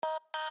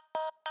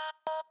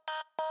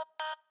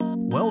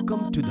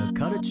Welcome to the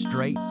Cut It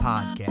Straight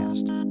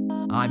podcast.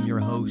 I'm your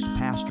host,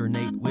 Pastor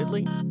Nate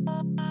Whitley.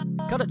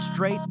 Cut It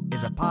Straight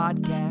is a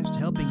podcast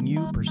helping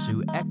you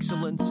pursue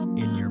excellence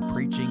in your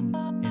preaching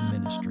and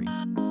ministry.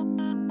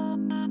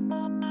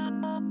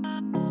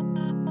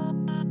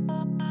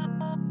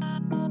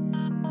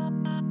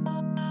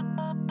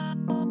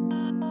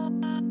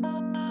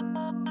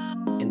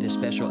 In this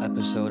special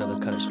episode of the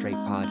Cut It Straight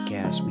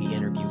podcast, we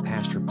interview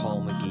Pastor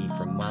Paul McGee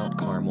from Mount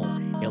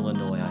Carmel,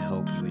 Illinois. I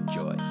hope you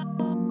enjoy.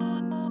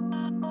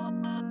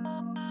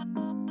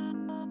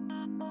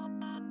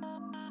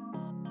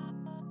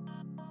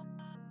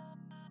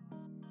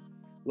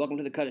 Welcome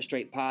to the Cut It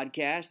Straight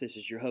podcast. This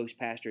is your host,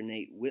 Pastor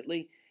Nate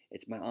Whitley.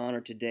 It's my honor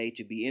today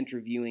to be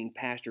interviewing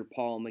Pastor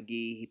Paul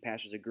McGee. He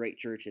pastors a great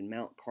church in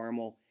Mount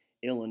Carmel,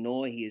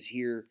 Illinois. He is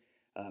here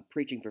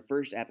preaching for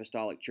First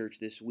Apostolic Church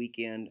this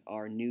weekend,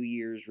 our New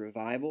Year's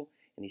revival,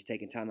 and he's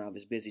taking time out of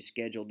his busy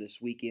schedule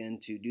this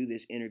weekend to do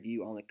this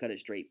interview on the Cut It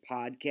Straight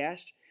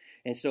podcast.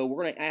 And so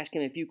we're going to ask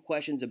him a few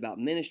questions about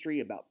ministry,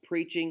 about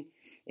preaching,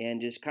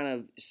 and just kind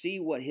of see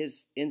what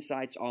his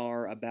insights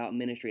are about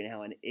ministry and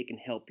how it can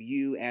help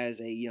you as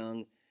a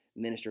young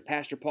minister.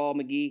 Pastor Paul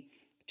McGee,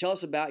 tell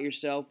us about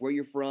yourself, where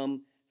you're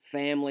from,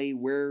 family,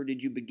 where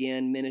did you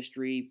begin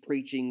ministry,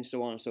 preaching,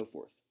 so on and so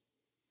forth.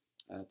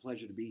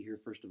 Pleasure to be here.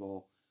 First of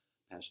all,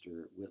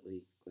 Pastor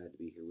Whitley, glad to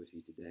be here with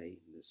you today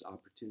and this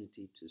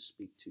opportunity to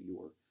speak to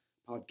your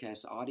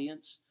podcast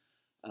audience.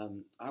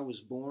 I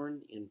was born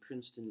in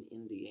Princeton,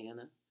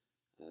 Indiana.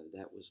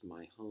 That was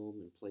my home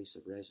and place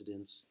of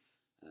residence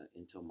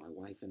until my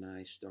wife and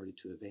I started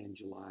to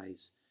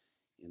evangelize,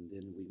 and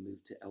then we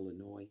moved to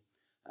Illinois.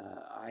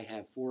 I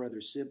have 4 other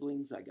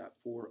siblings. I got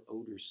 4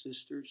 older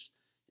sisters,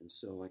 and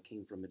so I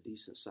came from a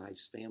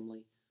decent-sized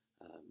family.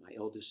 My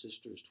eldest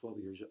sister is 12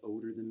 years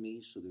older than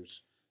me, so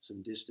there's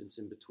some distance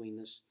in between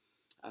us.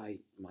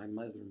 My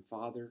mother and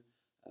father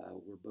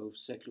were both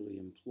secularly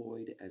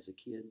employed as a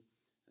kid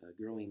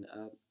growing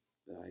up,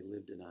 but I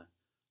lived in a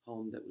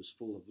home that was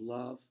full of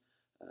love.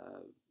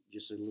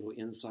 Just a little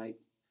insight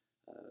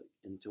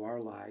into our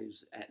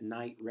lives. At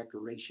night,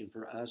 recreation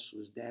for us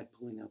was Dad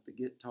pulling out the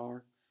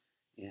guitar,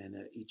 and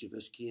each of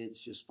us kids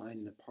just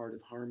finding a part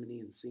of harmony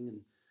and singing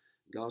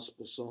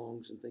gospel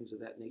songs and things of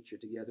that nature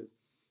together.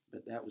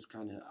 But that was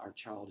kind of our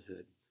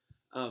childhood.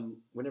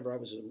 Whenever I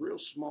was a real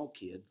small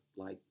kid,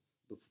 like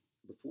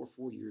before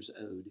 4 years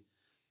old,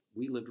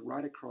 we lived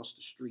right across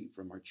the street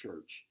from our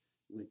church.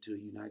 We went to a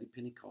United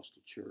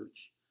Pentecostal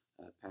church,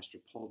 Pastor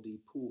Paul D.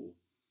 Poole.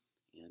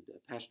 And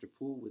Pastor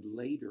Poole would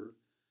later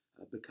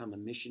become a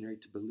missionary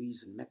to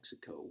Belize in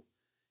Mexico,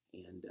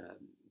 and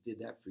did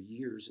that for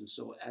years. And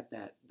so at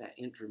that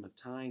interim of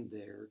time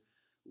there,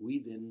 we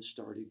then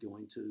started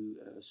going to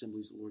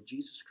Assemblies of the Lord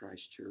Jesus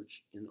Christ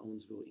Church in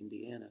Owensville,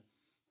 Indiana,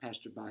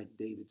 pastored by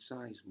David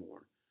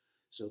Sizemore.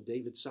 So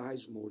David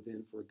Sizemore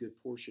then, for a good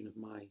portion of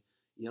my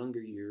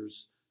younger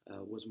years,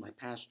 was my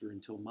pastor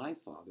until my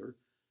father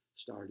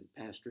started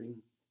pastoring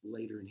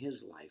later in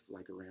his life,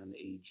 like around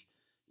age,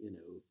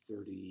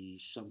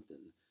 30-something.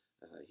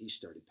 He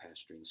started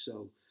pastoring.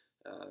 So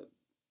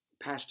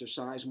Pastor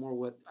Sizemore,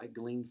 what I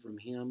gleaned from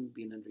him,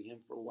 being under him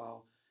for a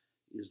while,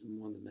 is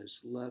one of the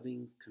most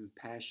loving,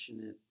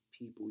 compassionate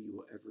people you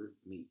will ever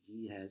meet.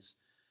 He has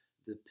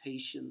the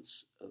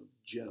patience of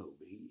Job.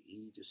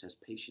 He just has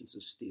patience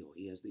of steel.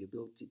 He has the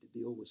ability to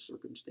deal with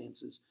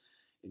circumstances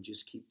and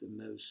just keep the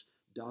most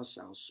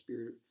docile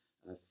spirit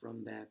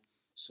from that.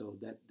 So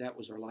that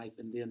was our life.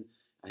 And then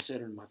I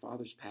sat in my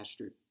father's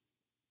pastorate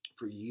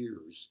for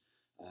years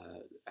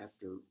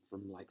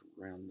from like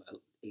around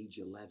age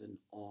 11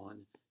 on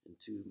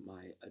into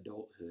my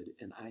adulthood.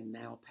 And I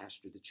now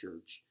pastor the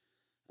church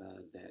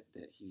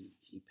that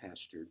he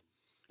pastored.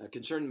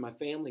 Concerning my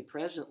family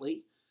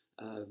presently,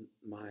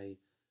 my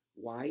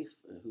wife,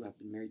 who I've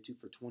been married to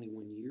for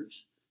 21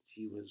 years,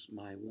 she was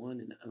my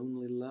one and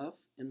only love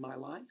in my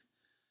life.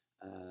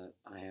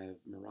 I have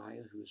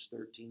Mariah, who is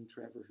 13,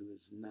 Trevor, who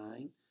is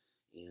 9,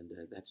 and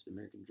that's the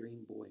American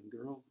dream, boy and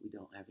girl. We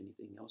don't have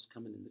anything else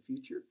coming in the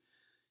future.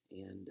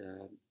 And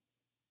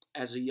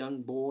as a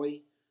young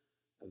boy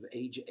of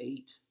age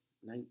 8,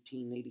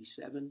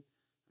 1987,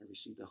 I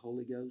received the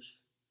Holy Ghost.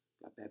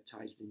 Got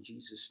baptized in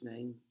Jesus'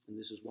 name, and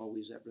this is while we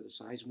was at Brother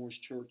Sizemore's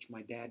church.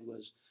 My dad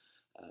was,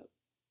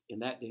 in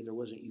that day there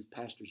wasn't youth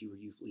pastors, you were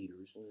youth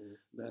leaders,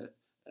 but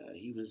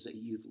he was a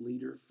youth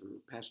leader for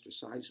Pastor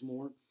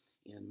Sizemore,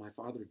 and my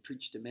father had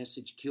preached a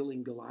message,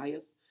 Killing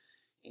Goliath,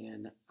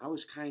 and I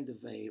was kind of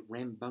a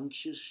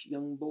rambunctious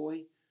young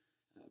boy.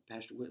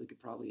 Pastor Whitley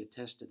could probably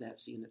attest to that,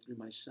 seeing it through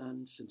my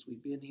son since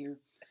we've been here,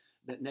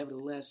 but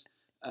nevertheless,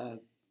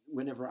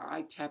 whenever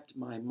I tapped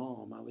my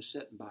mom, I was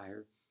sitting by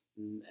her,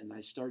 and I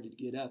started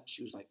to get up.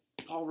 She was like,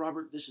 Paul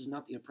Robert, this is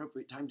not the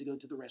appropriate time to go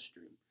to the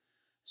restroom.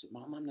 I said,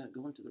 Mom, I'm not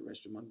going to the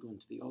restroom. I'm going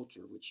to the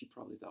altar, which she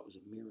probably thought was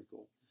a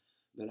miracle.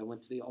 But I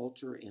went to the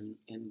altar,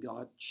 and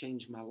God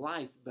changed my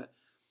life. But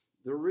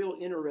the real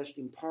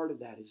interesting part of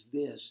that is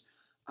this.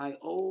 I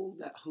owe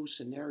that whole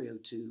scenario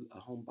to a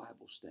home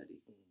Bible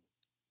study.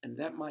 And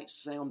that might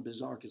sound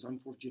bizarre because I'm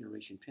 4th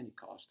generation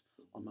Pentecost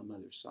on my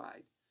mother's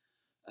side.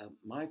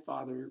 My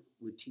father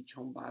would teach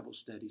home Bible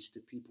studies to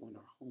people in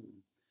our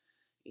home.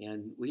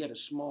 And we had a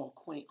small,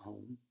 quaint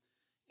home.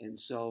 And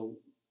so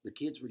the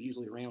kids were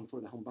usually around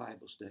for the home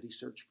Bible study,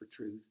 Search for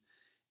Truth.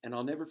 And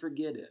I'll never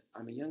forget it.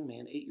 I'm a young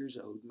man, 8 years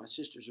old. My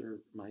sisters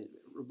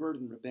Roberta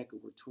and Rebecca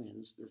were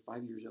twins. They're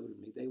 5 years older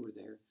than me. They were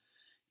there.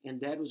 And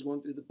Dad was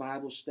going through the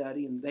Bible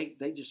study, and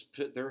they just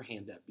put their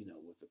hand up,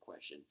 with a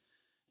question.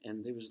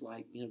 And they was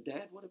like,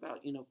 Dad, what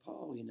about,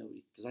 Paul,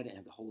 because I didn't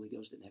have the Holy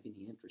Ghost, didn't have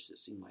any interest, it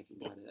seemed like, in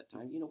God at that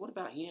time. What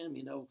about him,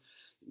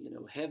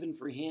 heaven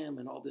for him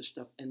and all this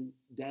stuff. And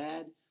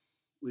Dad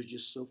was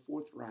just so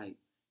forthright.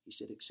 He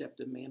said, except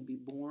a man be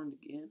born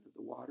again of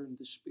the water and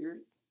the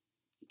Spirit,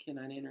 he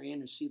cannot enter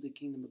in or see the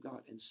kingdom of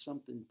God. And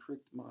something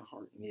pricked my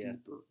heart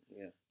deeper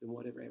than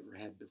whatever I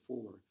ever had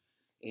before.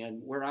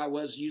 And where I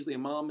was usually a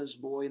mama's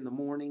boy in the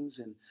mornings,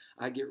 and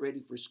I'd get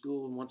ready for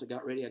school. And once I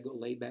got ready, I'd go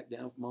lay back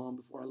down with Mom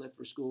before I left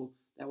for school.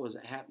 That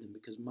wasn't happening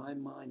because my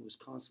mind was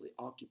constantly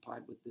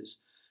occupied with this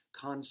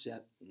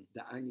concept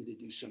that I need to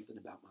do something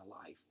about my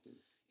life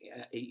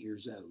at 8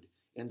 years old.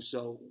 And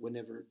so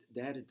whenever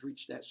Dad had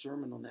preached that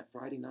sermon on that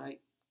Friday night,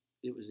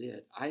 it was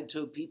it. I had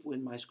told people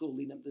in my school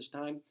leading up this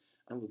time,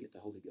 I'm going to get the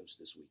Holy Ghost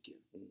this weekend.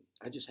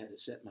 I just had it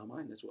set in my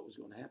mind. That's what was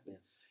going to happen.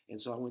 And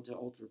so I went to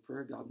altar of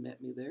prayer. God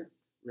met me there,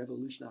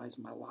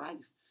 revolutionized my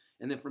life.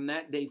 And then from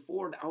that day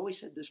forward, I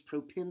always had this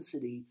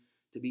propensity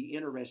to be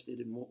interested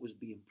in what was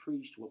being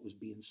preached, what was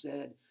being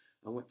said.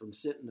 I went from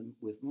sitting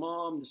with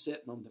Mom to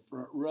sitting on the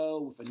front row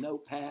with a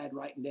notepad,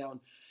 writing down,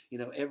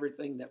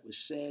 everything that was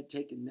said,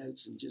 taking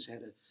notes, and just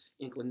had an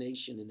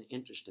inclination and an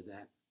interest to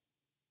that.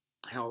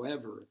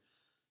 However,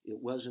 it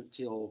wasn't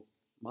until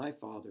my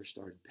father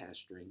started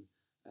pastoring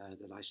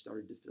that I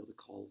started to feel the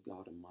call of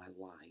God in my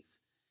life.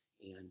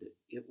 And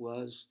it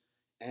was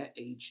at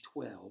age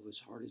 12, as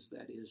hard as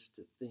that is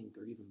to think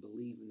or even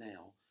believe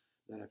now,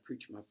 that I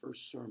preached my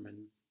first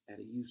sermon at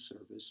a youth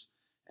service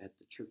at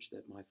the church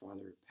that my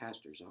father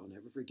pastors. I'll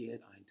never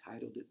forget, I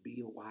entitled it,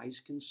 Be a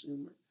Wise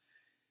Consumer.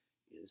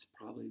 It is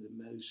probably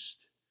the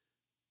most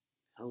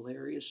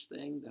hilarious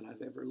thing that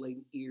I've ever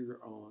laid ear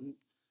on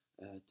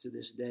to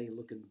this day,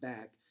 looking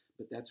back.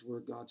 But that's where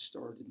God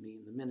started me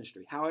in the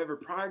ministry. However,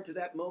 prior to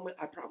that moment,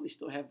 I probably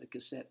still have the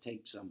cassette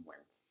tape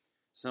somewhere,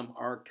 some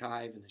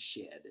archive in a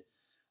shed.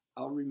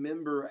 I'll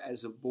remember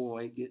as a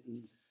boy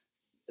getting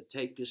a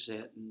tape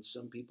cassette, and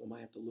some people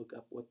might have to look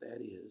up what that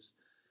is.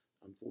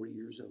 I'm 40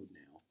 years old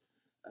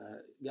now.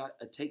 Got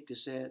a tape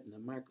cassette and a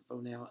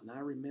microphone out, and I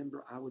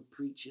remember I would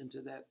preach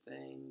into that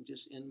thing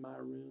just in my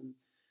room.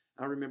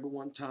 I remember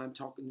one time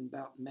talking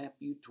about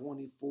Matthew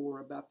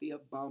 24, about the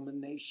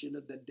abomination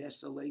of the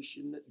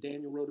desolation that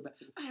Daniel wrote about.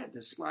 I had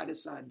the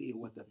slightest idea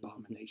what the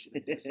abomination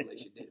of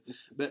desolation did.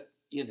 But,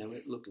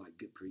 it looked like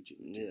good preaching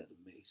to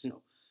me.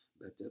 So,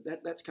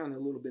 but that's kind of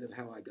a little bit of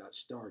how I got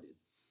started.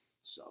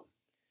 So,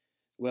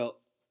 well,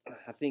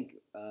 I think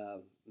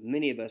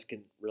many of us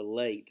can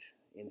relate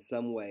in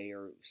some way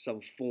or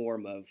some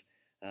form of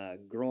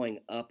growing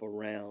up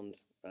around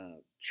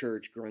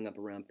church, growing up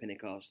around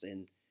Pentecost,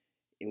 and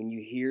when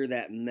you hear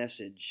that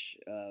message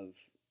of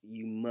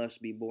you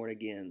must be born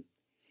again,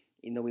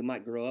 we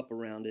might grow up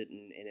around it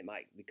and it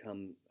might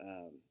become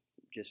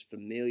just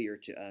familiar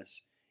to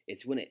us.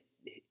 It's when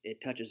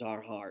it touches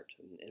our heart,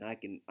 and I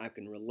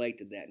can relate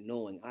to that,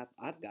 knowing I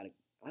have to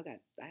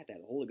have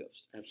the Holy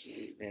Ghost.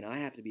 Absolutely. And I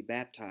have to be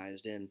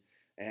baptized, and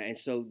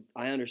so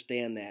I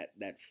understand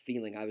that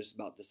feeling. I was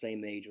about the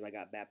same age when I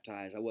got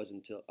baptized. I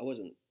think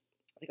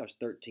I was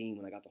 13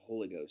 when I got the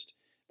Holy Ghost.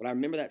 But I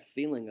remember that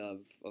feeling of,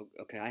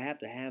 okay, I have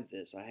to have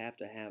this. I have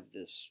to have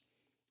this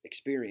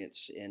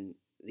experience and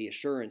the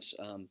assurance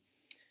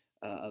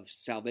of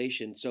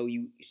salvation. So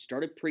you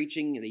started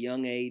preaching at a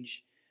young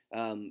age,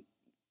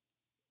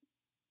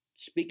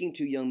 speaking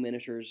to young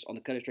ministers on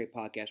the Cut It Straight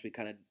podcast. We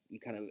kind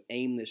of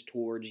aim this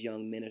towards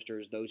young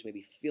ministers, those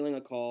maybe feeling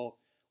a call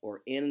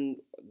or in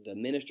the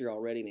ministry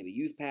already, maybe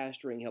youth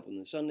pastoring, helping in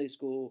the Sunday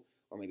school,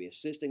 or maybe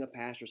assisting a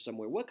pastor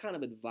somewhere. What kind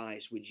of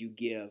advice would you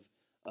give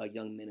a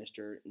young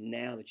minister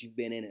now that you've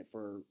been in it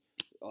for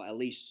at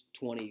least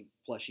 20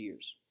 plus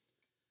years?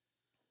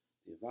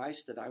 The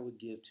advice that I would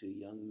give to a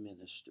young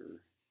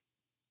minister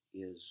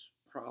is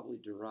probably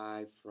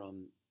derived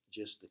from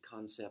just the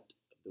concept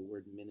of the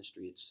word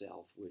ministry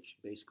itself, which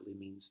basically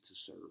means to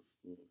serve.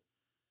 Mm-hmm.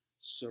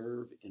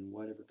 Serve in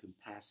whatever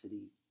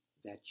capacity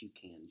that you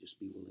can. Just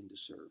be willing to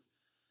serve.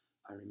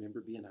 I remember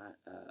being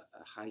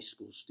a high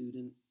school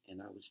student, and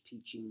I was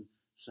teaching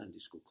Sunday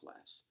school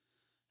class.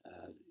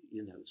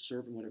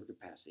 Serve in whatever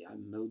capacity. I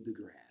mowed the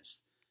grass.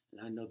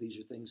 And I know these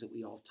are things that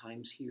we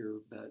oftentimes hear,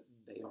 but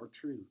they are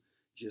true.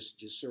 Just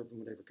serve in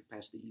whatever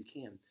capacity you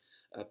can.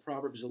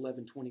 Proverbs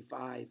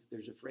 11:25,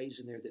 there's a phrase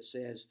in there that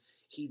says,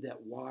 he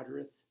that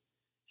watereth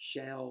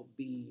shall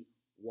be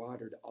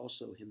watered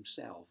also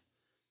himself.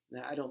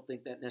 Now, I don't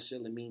think that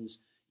necessarily means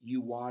you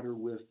water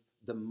with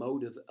the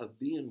motive of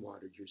being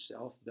watered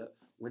yourself, but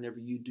whenever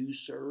you do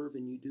serve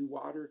and you do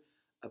water,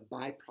 a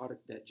byproduct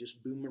that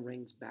just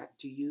boomerangs back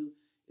to you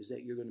is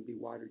that you're going to be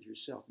watered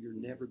yourself. You're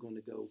never going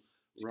to go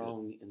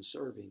wrong in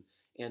serving.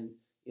 And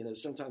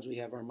Sometimes we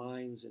have our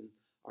minds and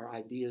our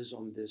ideas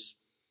on this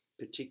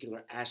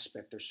particular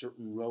aspect or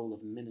certain role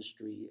of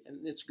ministry,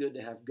 and it's good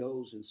to have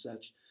goals and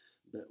such,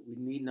 but we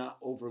need not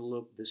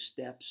overlook the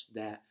steps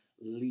that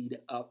lead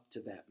up to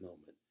that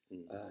moment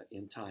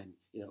in time.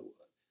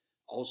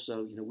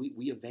 Also,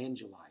 we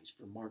evangelized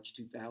from March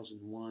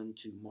 2001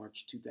 to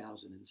March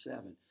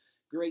 2007.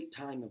 Great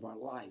time of our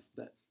life,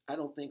 but I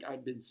don't think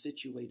I'd been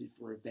situated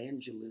for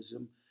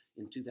evangelism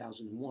in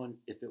 2001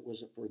 if it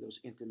wasn't for those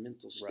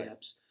incremental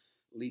steps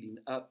leading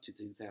up to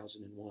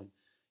 2001.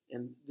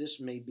 And this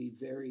may be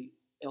very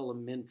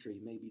elementary,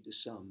 maybe to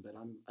some, but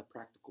I'm a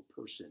practical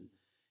person.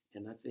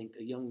 And I think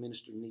a young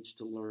minister needs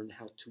to learn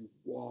how to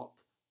walk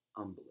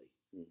humbly.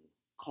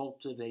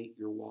 Cultivate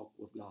your walk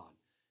with God.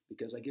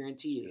 Because I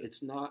guarantee you,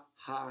 it's not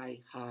high.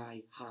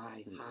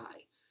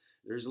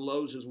 There's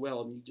lows as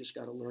well, and you just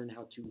got to learn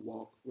how to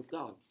walk with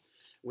God.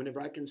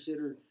 Whenever I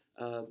consider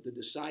the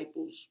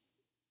disciples,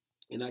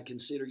 and I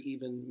consider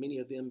even many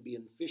of them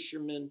being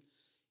fishermen,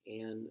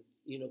 and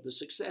the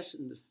success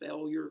and the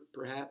failure,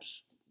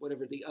 perhaps,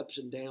 whatever the ups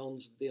and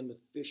downs of them as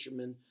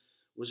fishermen,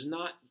 was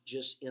not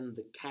just in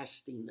the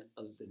casting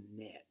of the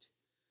net,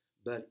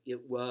 but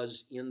it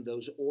was in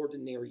those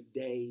ordinary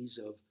days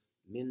of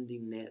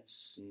mending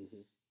nets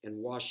and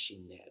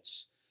washing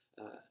nets.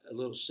 A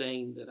little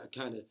saying that I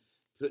kind of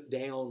put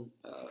down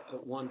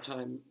at one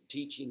time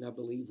teaching, I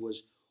believe,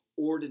 was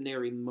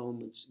ordinary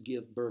moments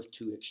give birth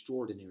to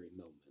extraordinary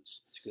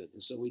moments. That's good.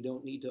 And so we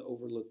don't need to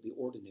overlook the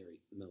ordinary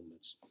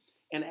moments.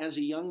 And as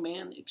a young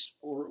man,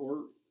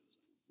 or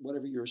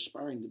whatever you're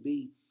aspiring to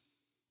be,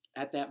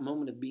 at that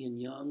moment of being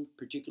young,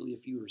 particularly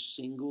if you are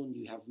single and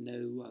you have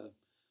no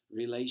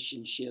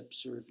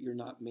relationships, or if you're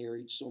not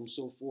married, so on and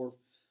so forth,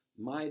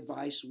 my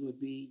advice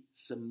would be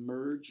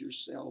submerge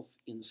yourself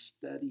in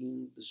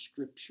studying the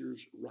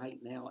scriptures right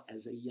now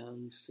as a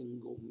young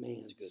single man.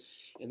 That's good.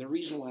 And the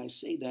reason why I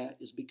say that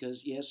is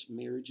because, yes,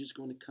 marriage is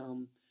going to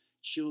come,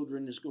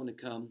 children is going to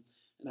come,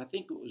 and I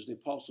think it was the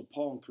Apostle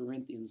Paul in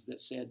Corinthians that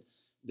said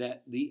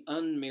that the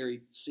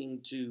unmarried seem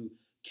to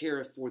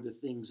care for the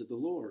things of the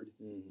Lord.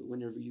 But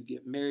whenever you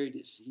get married,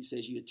 he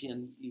says you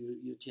attend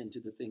to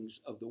the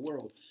things of the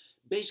world.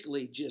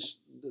 Basically, just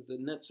the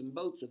nuts and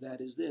bolts of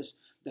that is this,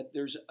 that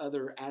there's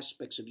other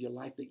aspects of your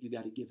life that you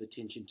got to give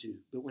attention to.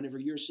 But whenever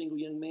you're a single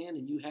young man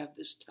and you have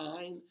this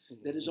time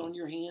that is on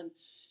your hand,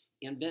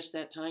 invest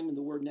that time in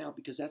the Word now,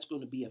 because that's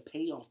going to be a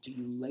payoff to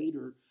you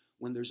later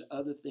when there's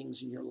other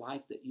things in your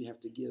life that you have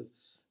to give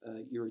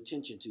your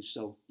attention to.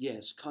 So,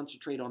 yes,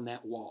 concentrate on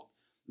that walk.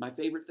 My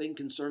favorite thing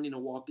concerning a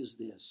walk is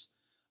this.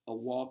 A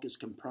walk is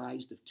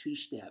comprised of 2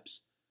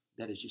 steps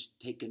that is just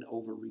taken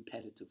over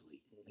repetitively.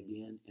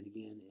 Again and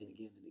again and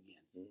again and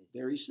again.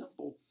 Very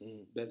simple,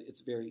 but it's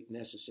very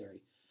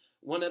necessary.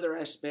 One other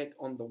aspect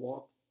on the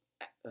walk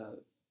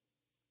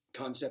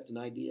concept and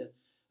idea,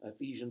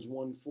 Ephesians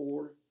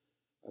 1:4,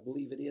 I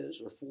believe it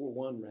is, or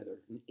 4:1 rather,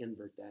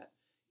 invert that,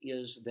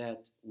 is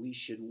that we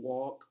should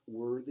walk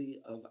worthy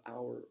of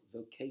our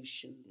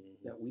vocation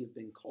that we have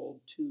been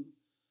called to.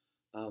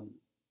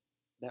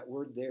 That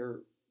word there,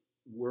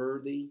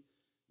 worthy,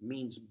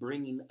 means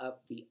bringing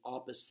up the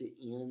opposite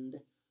end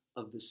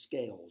of the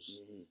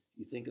scales.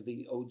 You think of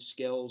the old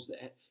scales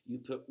that you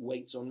put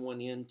weights on one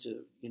end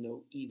to,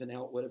 even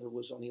out whatever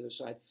was on the other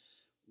side.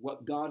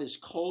 What God has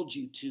called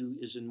you to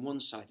is in one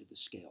side of the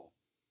scale.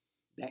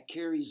 That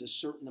carries a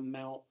certain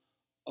amount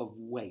of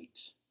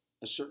weight,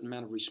 a certain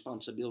amount of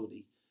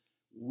responsibility.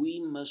 We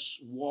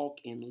must walk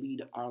and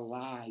lead our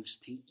lives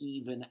to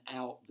even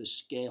out the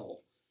scale,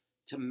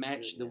 to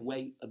match the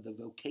weight of the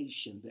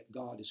vocation that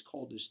God has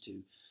called us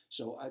to.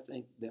 So I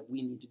think that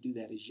we need to do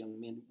that as young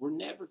men. We're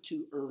never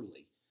too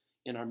early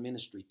in our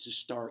ministry to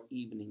start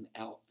evening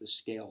out the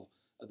scale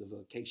of the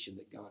vocation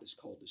that God has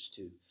called us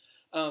to.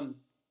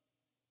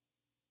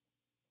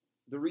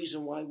 The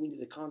reason why we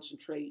need to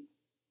concentrate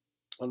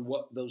on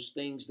what those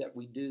things that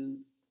we do,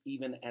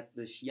 even at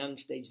this young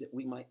stage that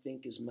we might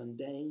think is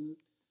mundane,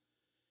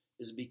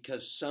 is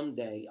because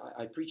someday,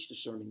 I preached a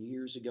sermon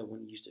years ago when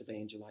I used to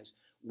evangelize,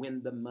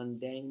 when the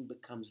mundane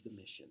becomes the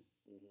mission.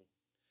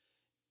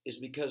 Is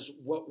because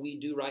what we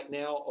do right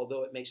now,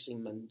 although it may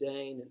seem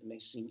mundane, it may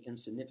seem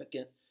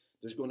insignificant,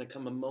 there's going to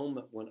come a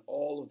moment when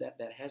all of that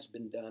has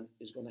been done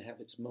is going to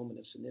have its moment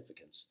of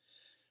significance.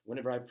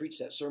 Whenever I preached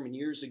that sermon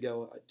years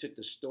ago, I took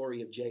the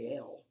story of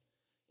Jael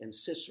and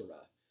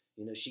Sisera.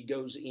 She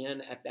goes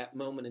in at that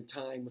moment in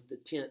time with the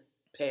tent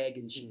peg,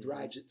 and she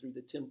drives it through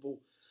the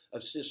temple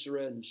of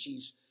Sisera, and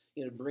she's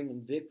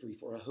bringing victory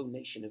for a whole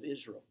nation of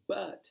Israel.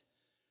 But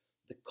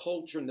the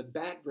culture and the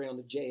background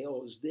of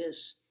Jael is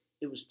this.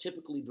 It was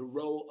typically the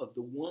role of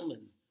the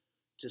woman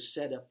to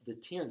set up the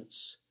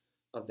tents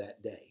of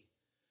that day.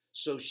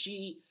 So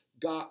she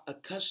got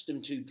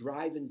accustomed to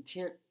driving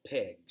tent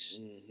pegs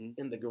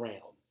in the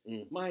ground.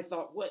 My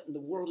thought, what in the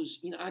world is,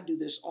 I do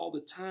this all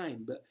the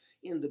time, but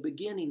in the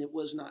beginning it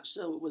was not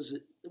so.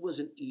 It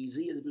wasn't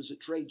easy. It was a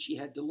trade she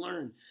had to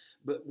learn.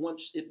 But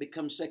once it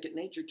becomes second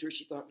nature to her,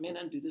 she thought, man,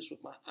 I can do this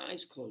with my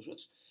eyes closed.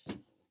 What's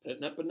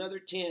putting up another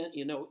tent,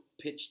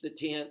 pitch the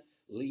tent,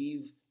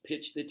 leave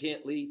pitch the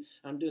tent, leave.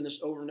 I'm doing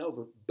this over and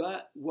over.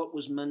 But what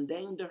was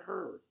mundane to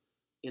her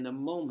in a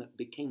moment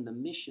became the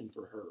mission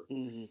for her.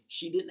 Mm-hmm.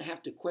 She didn't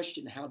have to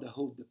question how to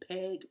hold the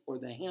peg or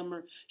the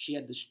hammer. She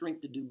had the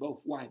strength to do both.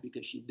 Why?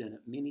 Because she'd done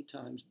it many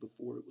times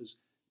before it was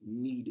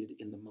needed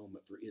in the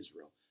moment for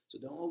Israel. So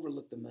don't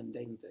overlook the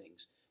mundane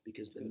things,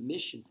 because the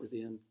mission for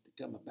them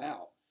to come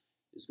about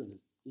is going to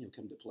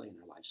come to play in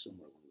their life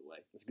somewhere along the way.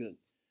 That's good.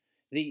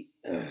 The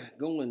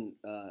going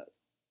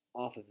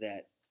off of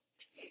that,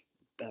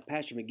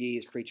 Pastor McGee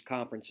has preached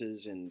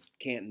conferences and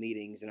camp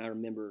meetings, and I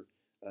remember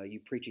you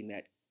preaching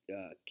that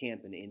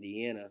camp in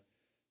Indiana,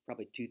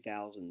 probably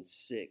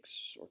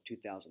 2006 or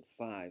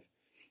 2005.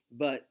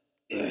 But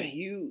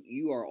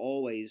you are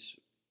always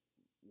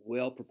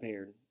well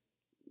prepared,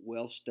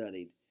 well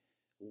studied.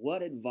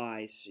 What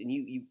advice, and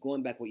you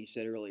going back what you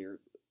said earlier,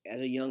 as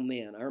a young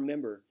man, I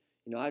remember,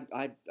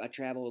 I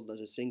traveled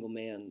as a single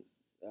man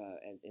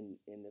and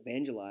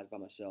evangelized by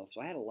myself,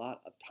 so I had a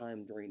lot of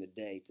time during the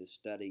day to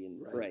study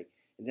and pray.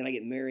 And then I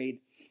get married,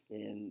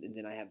 and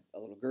then I have a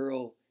little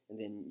girl, and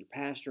then you're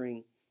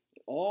pastoring.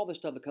 All the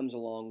stuff that comes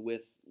along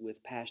with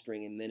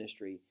pastoring and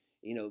ministry,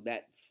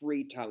 that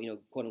free time,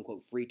 quote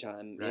unquote free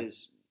time,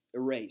 is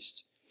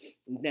erased.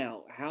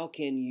 Now,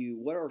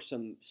 what are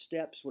some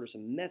steps, what are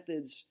some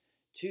methods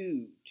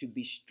to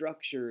be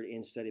structured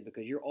in study?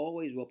 Because you're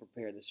always well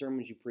prepared. The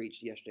sermons you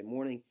preached yesterday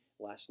morning,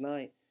 last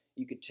night,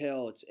 you could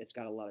tell it's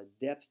got a lot of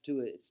depth to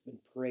it. It's been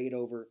prayed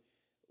over.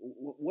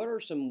 What are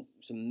some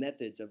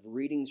methods of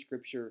reading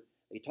Scripture?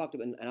 You talked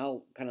about, and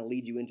I'll kind of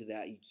lead you into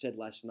that. You said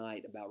last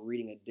night about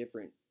reading a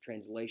different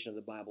translation of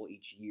the Bible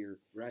each year.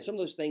 Right. Some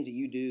of those things that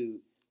you do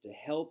to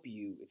help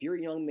you. If you're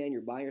a young man,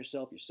 you're by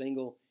yourself, you're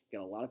single, you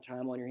got a lot of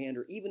time on your hand,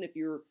 or even if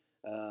you're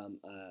a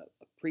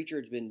preacher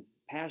that's been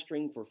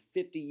pastoring for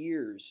 50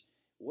 years,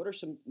 what are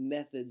some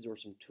methods or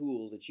some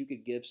tools that you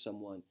could give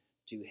someone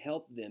to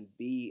help them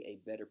be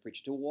a better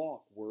preacher, to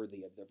walk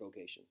worthy of their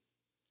vocation?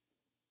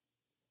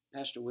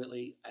 Pastor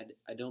Whitley,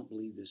 I don't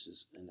believe this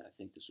is, and I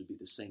think this would be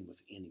the same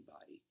with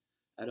anybody,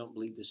 I don't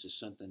believe this is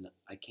something that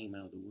I came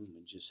out of the womb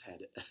and just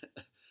had it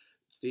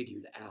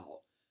figured out.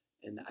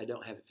 And I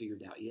don't have it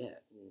figured out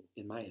yet,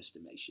 in my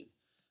estimation.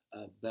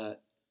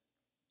 But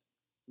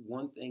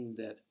one thing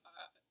that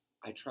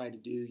I try to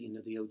do,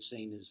 the old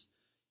saying is,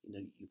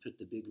 you put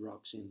the big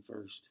rocks in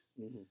first.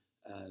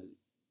 Mm-hmm.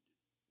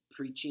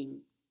 Preaching,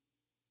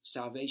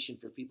 salvation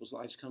for people's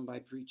lives come by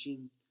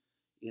preaching,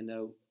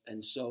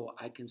 and so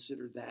I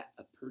consider that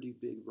a pretty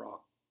big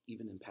rock,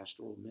 even in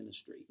pastoral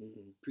ministry,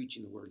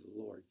 preaching the word of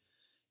the Lord.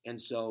 And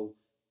so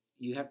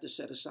you have to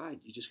set aside.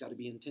 You just got to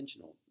be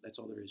intentional. That's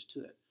all there is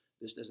to it.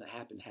 This doesn't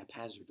happen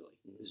haphazardly.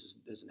 This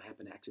doesn't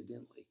happen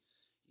accidentally.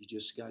 You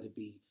just got to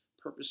be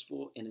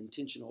purposeful and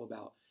intentional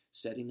about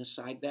setting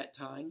aside that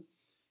time.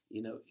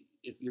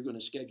 If you're going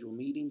to schedule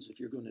meetings, if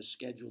you're going to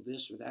schedule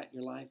this or that in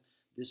your life,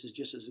 this is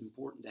just as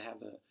important to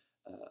have a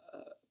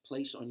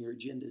place on your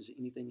agenda as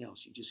anything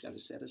else. You just got to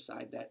set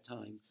aside that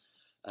time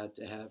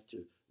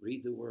to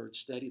read the Word,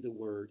 study the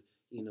Word,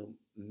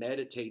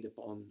 meditate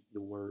upon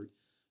the Word.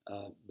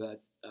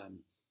 But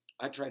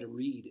I try to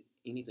read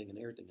anything and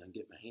everything I can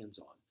get my hands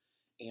on.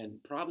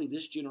 And probably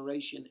this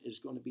generation is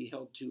going to be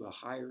held to a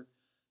higher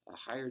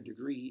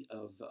degree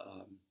of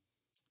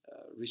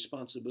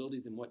responsibility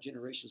than what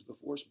generations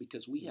before us,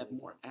 because we have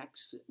more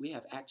access. We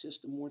have access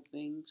to more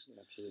things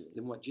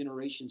than what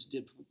generations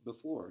did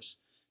before us.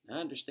 And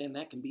I understand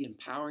that can be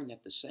empowering.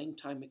 At the same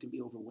time, it can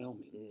be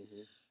overwhelming.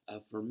 Mm-hmm.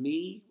 For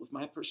me, with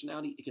my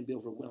personality, it can be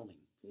overwhelming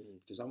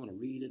because I want to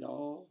read it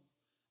all.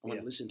 I want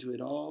to listen to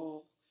it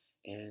all,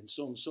 and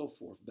so on and so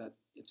forth. But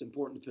it's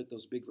important to put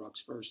those big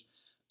rocks first.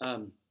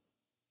 A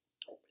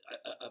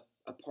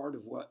part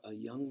of what a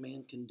young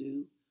man can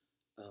do,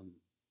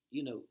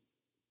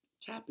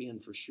 tap in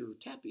for sure.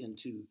 Tap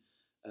into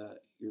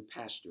your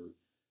pastor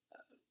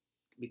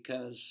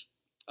because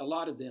a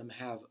lot of them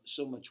have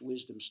so much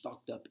wisdom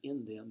stocked up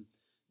in them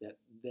that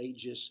they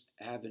just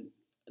haven't,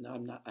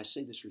 and I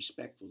say this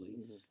respectfully,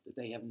 that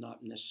they have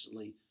not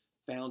necessarily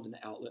found an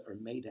outlet or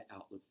made an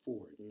outlet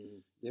for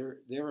it.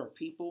 There are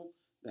people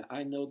that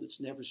I know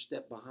that's never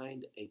stepped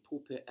behind a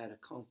pulpit at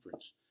a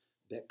conference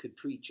that could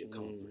preach at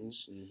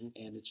conference.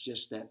 And it's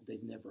just that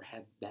they've never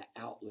had that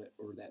outlet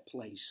or that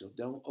place. So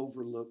don't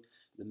overlook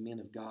the men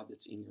of God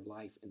that's in your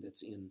life and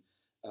that's in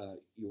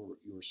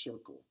your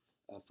circle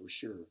for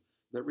sure.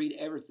 But read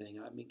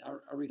everything. I mean,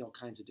 I read all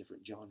kinds of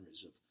different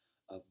genres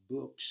of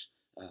books,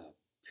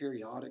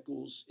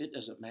 periodicals. It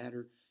doesn't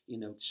matter.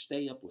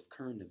 Stay up with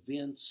current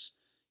events,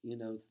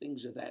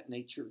 things of that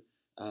nature.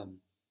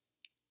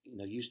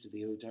 Used to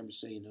the old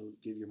timers say,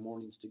 give your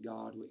mornings to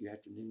God, what your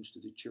afternoons to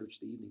the church,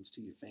 the evenings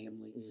to your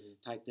family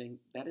type thing.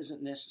 That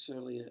isn't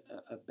necessarily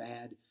a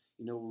bad,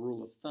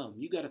 rule of thumb.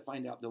 You got to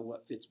find out, though,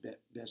 what fits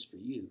best for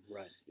you.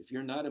 Right. If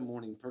you're not a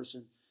morning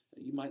person,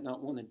 you might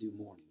not want to do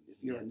morning.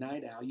 If you're a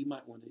night owl, you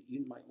might want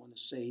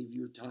to save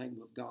your time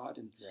with God.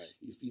 And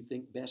if you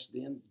think best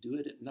then, do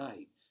it at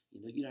night.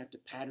 You don't have to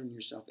pattern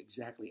yourself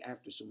exactly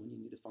after someone. You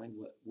need to find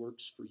what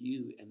works for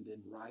you and then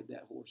ride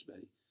that horse,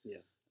 buddy. Yeah.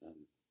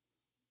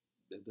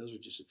 those are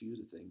just a few of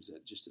the things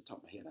that, just to the top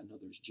of my head, I know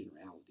there's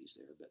generalities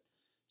there, but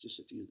just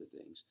a few of the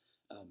things.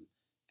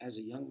 As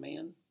a young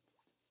man,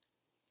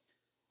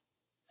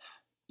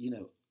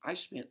 I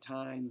spent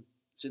time,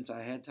 since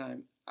I had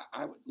time,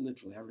 I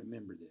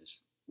remember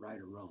this, right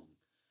or wrong,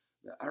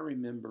 but I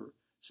remember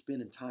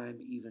spending time,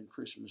 even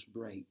Christmas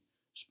break,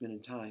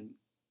 spending time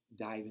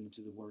diving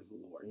into the Word of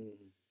the Lord.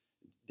 Mm-hmm.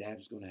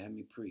 Dad's going to have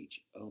me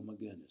preach. Oh my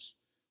goodness.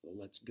 Well,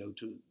 let's go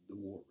to the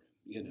war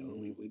room.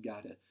 Mm-hmm. we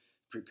got to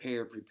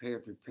prepare.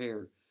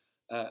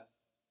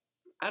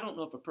 I don't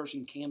know if a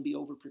person can be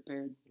over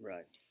prepared.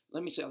 Right.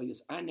 Let me say like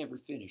this. I never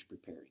finished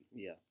preparing.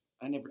 Yeah.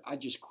 I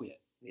just quit.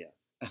 Yeah.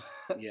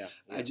 Yeah.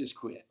 I just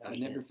quit. I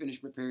never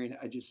finished preparing.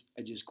 I just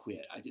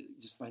quit. I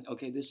just find,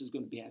 okay, this is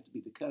going to have to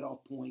be the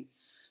cutoff point.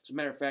 As a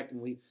matter of fact,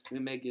 and we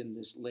may get into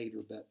this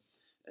later, but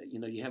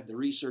you have the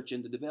research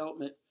and the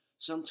development.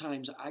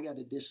 Sometimes I got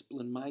to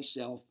discipline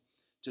myself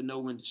to know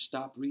when to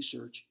stop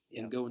research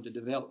and go into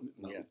development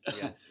mode.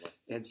 Yeah.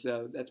 And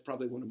so that's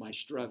probably one of my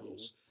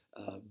struggles.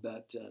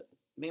 But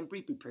man,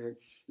 be prepared.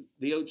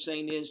 The old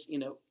saying is,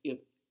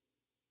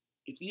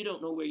 if you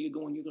don't know where you're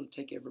going to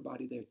take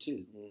everybody there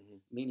too,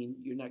 meaning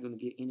you're not going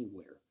to get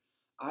anywhere.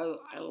 I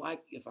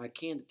like, if I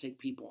can, to take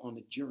people on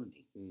a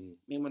journey. I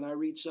mean, when I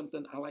read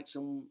something, I like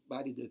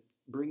somebody to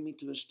bring me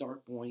to a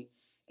start point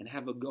and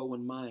have a goal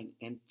in mind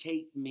and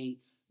take me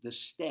the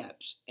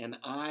steps. And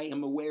I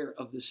am aware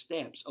of the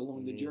steps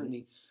along the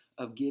journey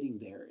of getting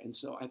there. And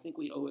so I think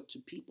we owe it to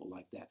people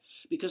like that,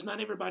 because not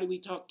everybody we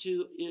talk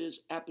to is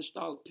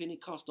apostolic,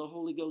 Pentecostal,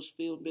 Holy Ghost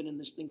filled, been in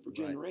this thing for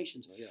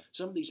generations. Right. Yeah.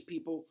 Some of these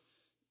people,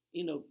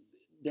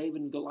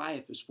 David and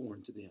Goliath is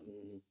foreign to them.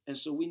 And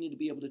so we need to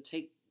be able to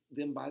take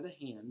them by the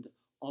hand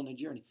on a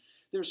journey.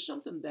 There's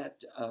something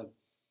that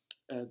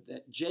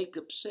that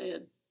Jacob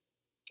said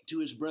to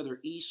his brother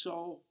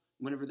Esau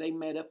whenever they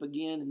met up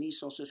again, and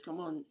Esau says, come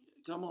on,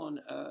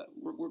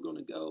 we're going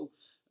to go.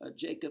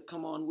 Jacob,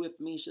 come on with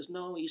me. He says,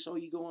 no, Esau,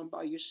 you go on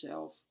by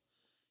yourself.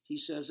 He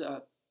says,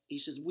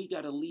 we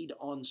got to lead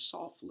on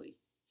softly,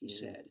 he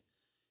said,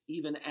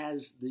 even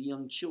as the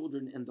young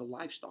children and the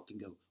livestock can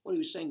go. What he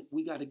was saying,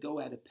 we got to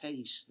go at a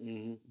pace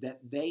that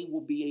they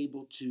will be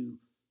able to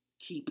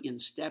keep in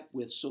step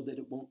with, so that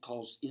it won't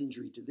cause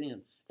injury to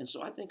them. And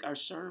so I think our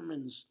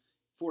sermons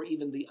for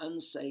even the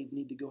unsaved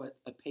need to go at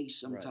a pace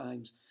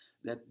sometimes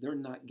that they're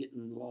not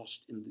getting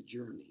lost in the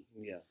journey.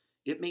 Yeah.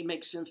 It may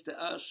make sense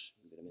to us,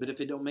 but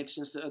if it don't make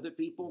sense to other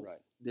people,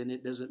 then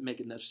it doesn't make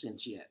enough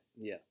sense yet.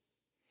 Yeah.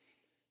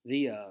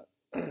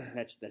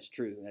 That's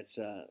true. That's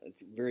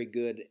very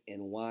good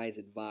and wise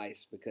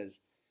advice,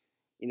 because,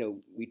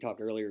 we talked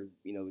earlier,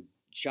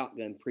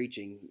 shotgun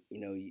preaching,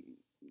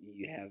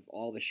 you have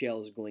all the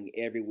shells going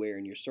everywhere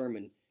in your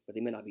sermon, but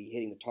they may not be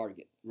hitting the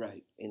target.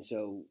 Right. And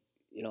so,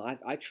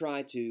 I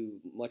try to,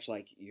 much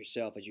like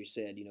yourself, as you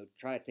said,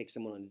 try to take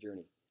someone on a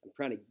journey. I'm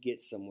trying to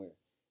get somewhere.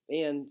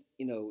 And,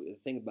 the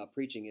thing about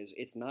preaching is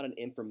it's not an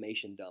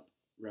information dump.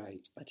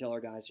 Right. I tell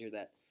our guys here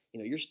that,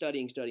 you're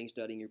studying,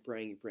 you're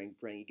praying,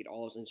 you get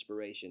all this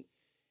inspiration.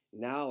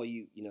 Now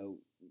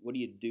what do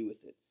you do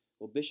with it?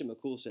 Well, Bishop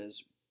McCool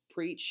says,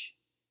 preach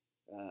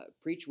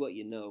what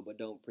you know, but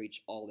don't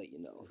preach all that you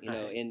know.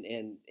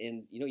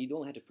 And you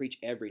don't have to preach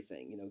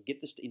everything.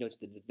 Get this. It's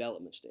the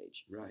development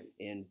stage. Right.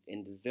 And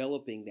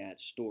developing that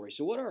story.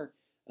 So, what are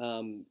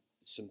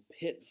some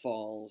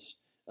pitfalls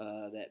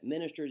that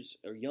ministers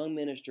or young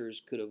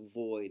ministers could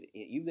avoid?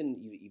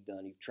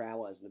 You've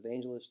traveled as an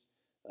evangelist.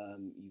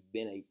 You've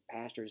been a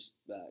pastor's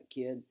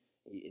kid,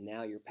 and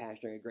now you're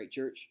pastoring a great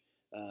church.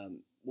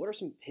 What are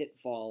some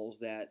pitfalls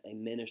that a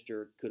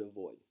minister could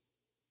avoid?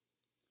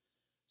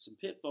 Some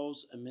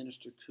pitfalls a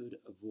minister could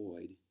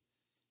avoid,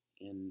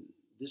 and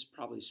this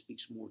probably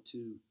speaks more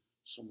to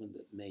someone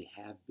that may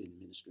have been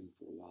ministering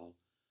for a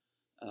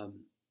while.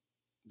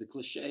 The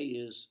cliche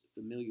is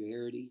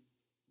familiarity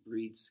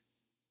breeds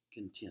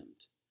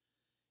contempt.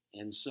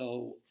 And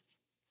so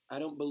I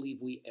don't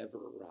believe we ever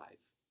arrive.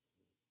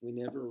 We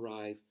never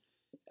arrive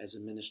as a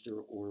minister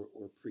or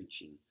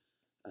preaching.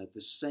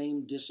 The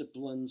same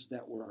disciplines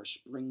that were our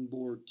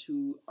springboard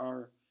to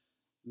our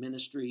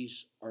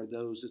ministries are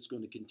those that's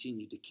going to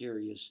continue to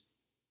carry us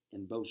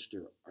and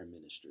bolster our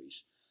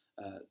ministries.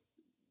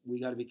 We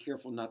got to be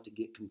careful not to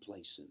get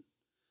complacent.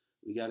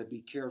 We got to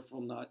be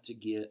careful not to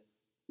get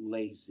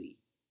lazy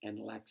and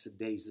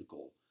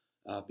lackadaisical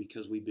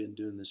because we've been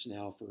doing this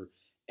now for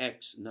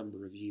X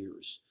number of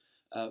years.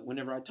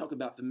 Whenever I talk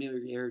about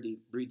familiarity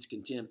breeds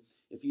contempt,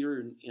 if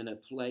you're in a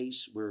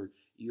place where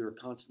you're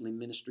constantly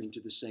ministering to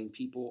the same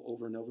people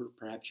over and over,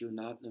 perhaps you're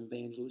not an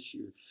evangelist,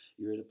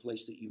 you're at a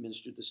place that you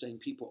minister to the same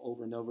people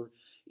over and over,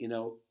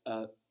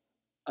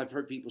 I've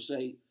heard people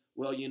say,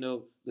 well,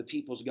 the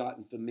people's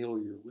gotten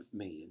familiar with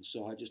me, and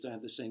so I just don't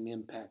have the same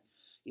impact,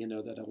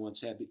 that I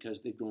once had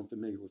because they've grown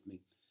familiar with me.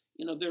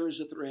 There is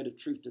a thread of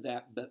truth to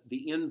that, but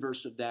the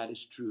inverse of that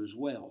is true as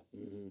well.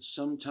 Mm-hmm.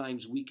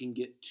 Sometimes we can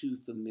get too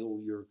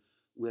familiar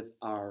with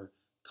our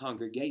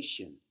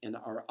congregation and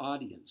our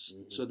audience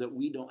so that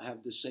we don't have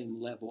the same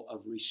level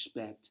of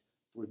respect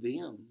for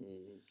them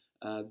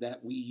that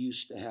we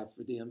used to have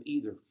for them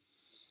either.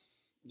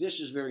 this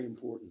is very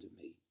important to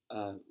me,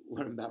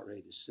 what I'm about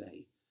ready to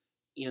say.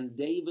 In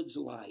David's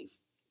life,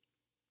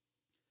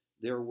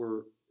 there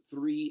were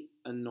 3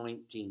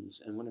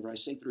 anointings. And whenever I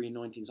say 3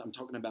 anointings, I'm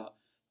talking about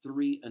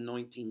 3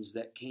 anointings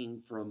that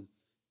came from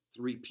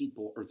 3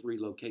 people or 3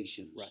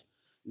 locations. Right.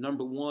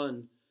 Number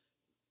 1,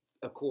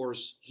 of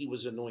course, he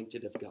was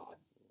anointed of God.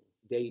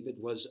 David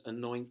was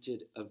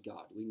anointed of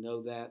God. We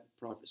know that.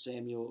 Prophet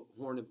Samuel,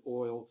 horn of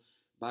oil.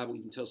 Bible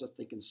even tells us, I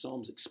think in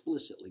Psalms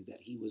explicitly,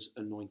 that he was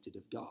anointed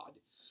of God.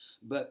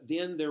 But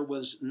then there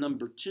was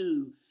number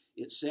 2.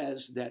 It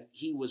says that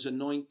he was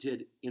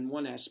anointed in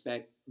one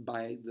aspect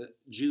by the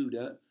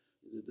Judah,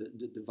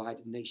 the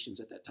divided nations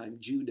at that time,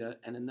 Judah,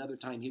 and another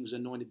time he was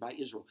anointed by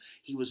Israel.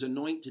 He was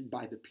anointed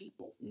by the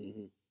people.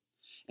 Mm-hmm.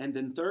 And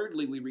then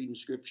thirdly, we read in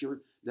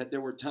Scripture that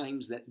there were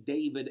times that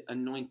David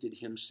anointed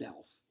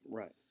himself.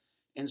 Right.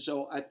 And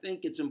so I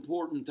think it's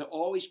important to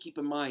always keep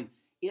in mind,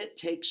 it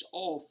takes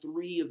all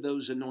 3 of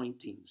those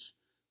anointings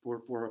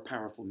for a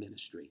powerful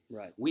ministry.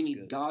 Right. We That's need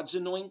good. God's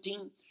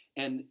anointing.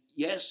 And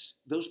yes,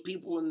 those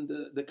people in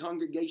the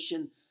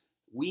congregation,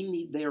 we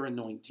need their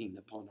anointing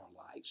upon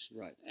our lives.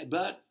 Right.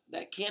 But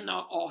that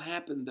cannot all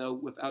happen, though,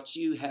 without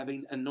you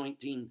having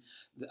anointing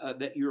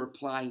that you're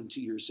applying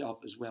to yourself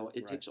as well.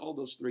 It takes all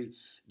those 3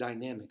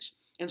 dynamics.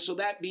 And so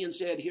that being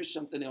said, here's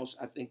something else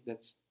I think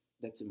that's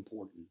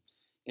important.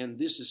 And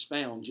this is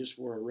found, just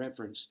for a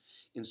reference,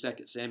 in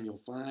 2 Samuel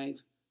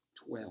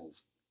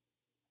 5:12.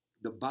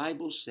 The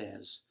Bible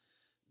says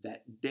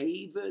that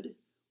David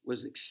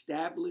was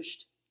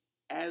established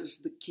as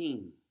the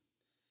king,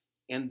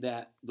 and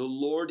that the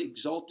Lord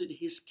exalted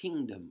his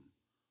kingdom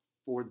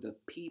for the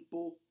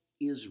people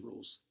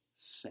Israel's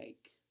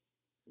sake.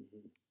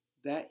 Mm-hmm.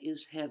 That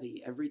is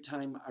heavy every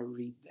time I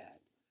read that.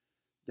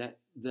 That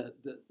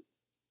the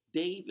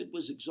David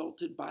was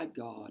exalted by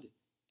God,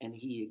 and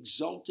he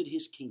exalted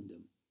his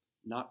kingdom,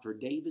 not for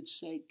David's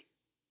sake,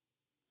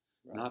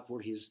 not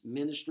for his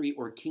ministry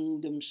or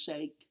kingdom's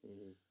sake,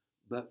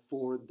 but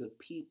for the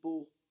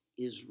people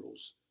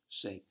Israel's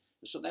sake.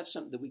 So that's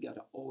something that we got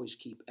to always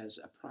keep as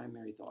a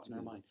primary thought in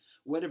our mind.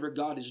 Whatever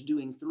God is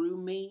doing through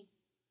me,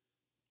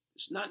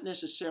 it's not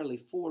necessarily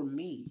for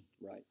me,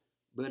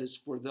 but it's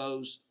for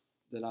those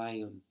that I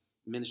am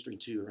ministering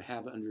to or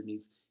have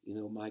underneath,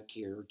 my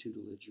care or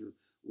tutelage or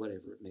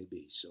whatever it may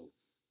be. So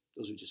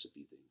those are just a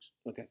few things.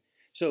 Okay.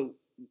 So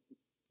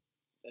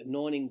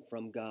anointing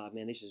from God,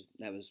 man,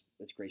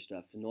 that's great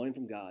stuff. Anointing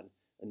from God,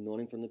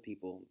 anointing from the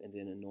people, and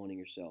then anointing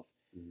yourself.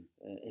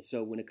 Mm-hmm. And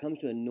so when it comes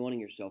to anointing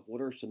yourself,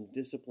 what are some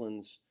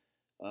disciplines,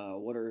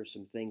 what are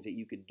some things that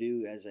you could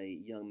do as a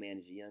young man,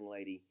 as a young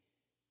lady,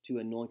 to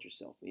anoint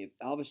yourself? I mean,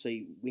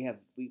 obviously,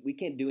 we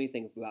can't do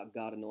anything without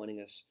God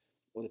anointing us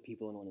or the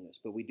people anointing us,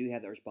 but we do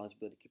have that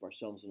responsibility to keep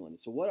ourselves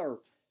anointed. So what are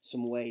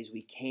some ways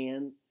we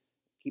can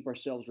keep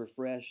ourselves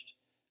refreshed,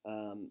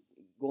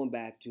 going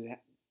back to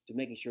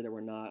making sure that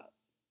we're not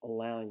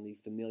allowing the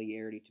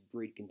familiarity to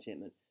breed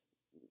contentment?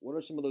 What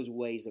are some of those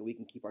ways that we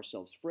can keep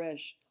ourselves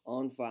fresh,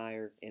 on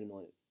fire, and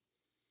anointed?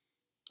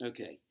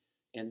 Okay.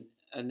 And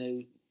I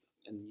know,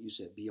 and you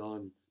said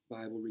beyond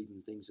Bible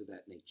reading, things of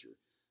that nature.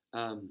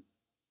 I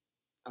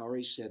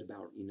already said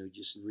about,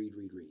 just read.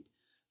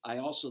 I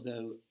also,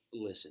 though,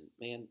 listen.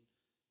 Man,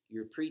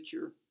 you're a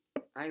preacher.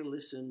 I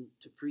listen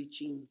to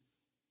preaching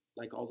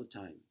like all the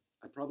time.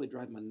 I probably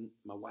drive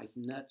my wife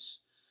nuts.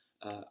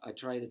 I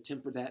try to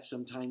temper that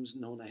sometimes,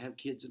 knowing I have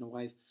kids and a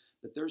wife.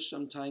 But there's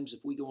sometimes, if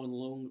we go on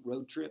long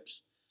road trips,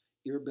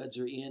 earbuds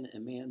are in,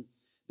 and man,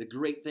 the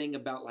great thing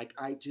about like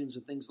iTunes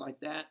and things like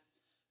that,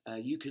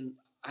 I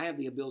have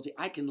the ability,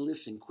 I can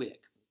listen quick.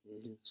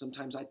 Mm-hmm.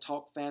 Sometimes I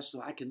talk fast,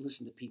 so I can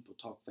listen to people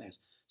talk fast.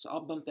 So I'll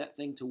bump that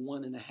thing to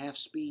 1.5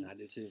 speed. I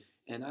do too.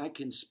 And I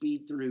can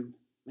speed through,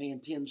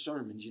 10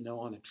 sermons,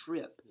 on a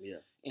trip. Yeah.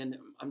 And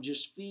I'm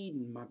just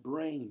feeding my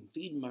brain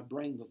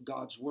with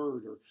God's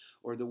word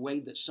or the way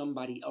that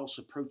somebody else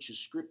approaches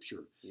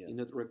Scripture,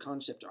 through a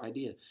concept or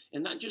idea.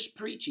 And not just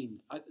preaching.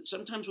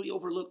 Sometimes we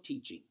overlook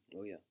teaching.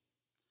 Oh, yeah.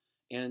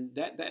 And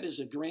that is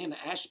a grand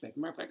aspect.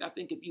 Matter of fact, I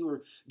think if you were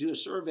to do a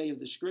survey of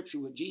the Scripture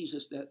with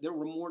Jesus, that there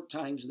were more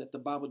times that the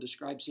Bible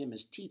describes him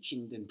as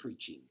teaching than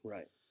preaching.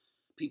 Right.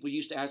 People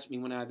used to ask me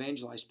when I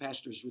evangelized,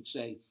 pastors would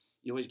say,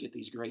 you always get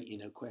these great,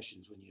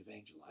 questions when you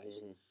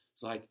evangelize. Mm-hmm.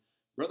 It's like,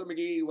 Brother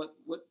McGee,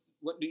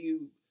 what do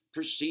you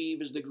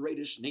perceive as the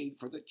greatest need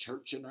for the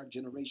church in our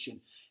generation?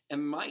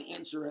 And my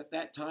answer at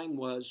that time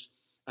was,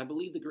 I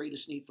believe the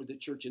greatest need for the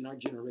church in our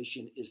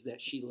generation is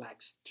that she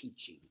lacks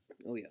teaching.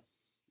 Oh, yeah.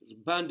 There's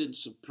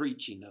abundance of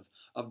preaching,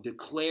 of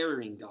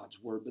declaring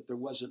God's word, but there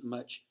wasn't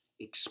much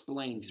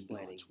explaining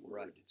God's word.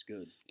 Right, it's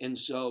good. And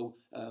so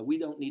we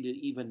don't need to,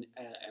 even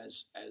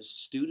as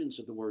students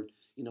of the word,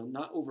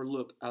 not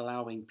overlook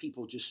allowing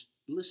people just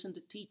listen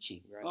to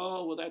teaching. Right.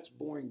 Oh, well, that's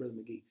boring, Brother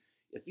McGee.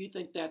 If you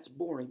think that's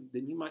boring,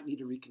 then you might need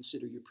to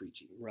reconsider your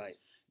preaching. Right.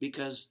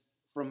 Because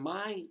from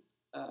my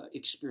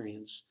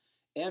experience,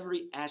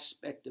 every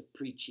aspect of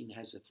preaching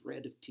has a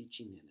thread of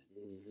teaching in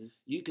it. Mm-hmm.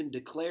 You can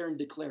declare and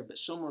declare, but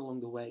somewhere along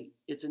the way,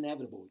 it's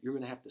inevitable. You're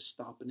going to have to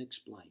stop and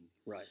explain.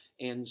 Right.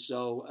 And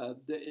so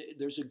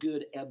there's a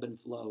good ebb and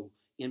flow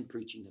in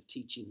preaching, of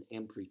teaching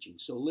and preaching.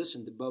 So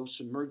listen to both,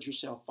 submerge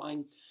yourself,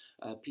 find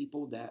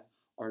people that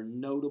are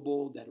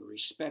notable, that are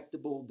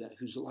respectable, that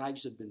whose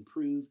lives have been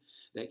proved,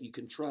 that you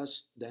can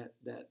trust, that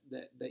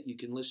you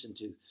can listen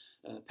to.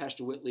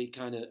 Pastor Whitley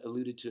kind of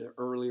alluded to it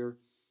earlier.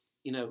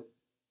 You know,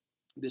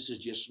 this is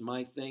just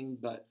my thing,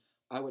 but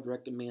I would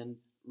recommend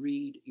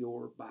read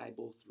your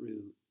Bible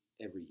through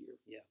every year.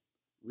 Yeah.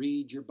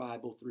 Read your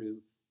Bible through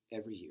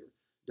every year.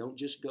 Don't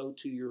just go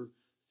to your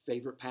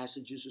favorite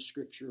passages of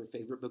Scripture or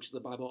favorite books of the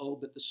Bible. Oh,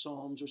 but the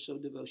Psalms are so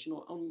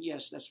devotional. Oh,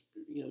 yes, that's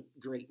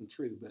great and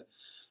true, but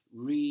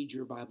read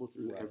your Bible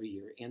through every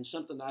year. And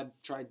something I've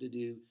tried to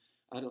do,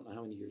 I don't know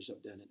how many years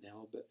I've done it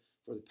now, but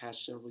for the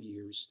past several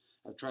years,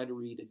 I've tried to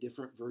read a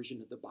different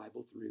version of the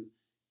Bible through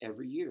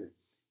every year.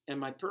 And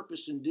my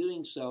purpose in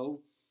doing so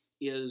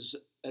is,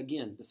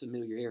 again, the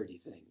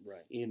familiarity thing.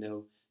 Right.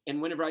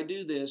 And whenever I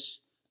do this,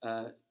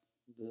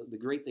 the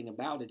great thing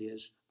about it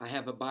is I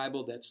have a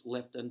Bible that's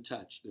left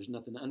untouched. There's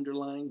nothing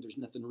underlined. There's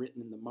nothing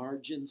written in the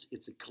margins.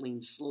 It's a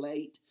clean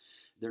slate.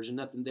 There's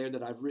nothing there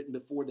that I've written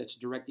before that's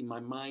directing my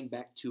mind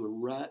back to a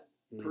rut,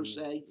 per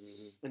se.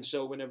 Mm-hmm. And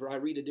so whenever I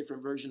read a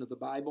different version of the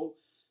Bible,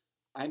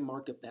 I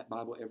mark up that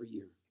Bible every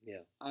year.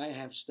 Yeah. I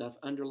have stuff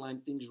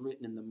underlined, things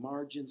written in the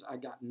margins. I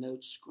got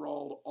notes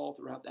scrawled all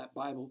throughout that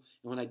Bible.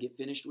 And when I get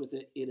finished with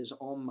it, it is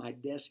on my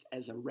desk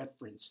as a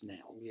reference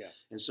now. Yeah.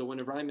 And so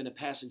whenever I'm in a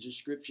passage of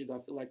Scripture that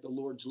I feel like the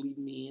Lord's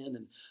leading me in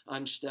and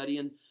I'm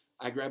studying,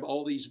 I grab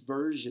all these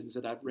versions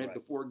that I've read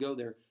before, go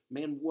there.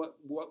 Man, what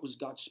was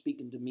God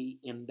speaking to me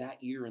in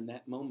that year, in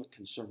that moment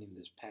concerning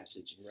this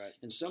passage? Right.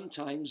 And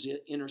sometimes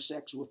it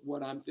intersects with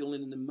what I'm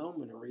feeling in the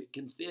moment, or it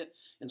can fit.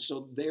 And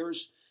so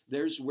there's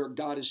where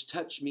God has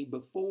touched me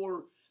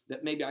before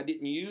that maybe I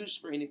didn't use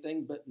for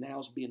anything, but now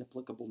is being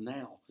applicable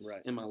now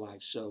in my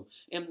life. So,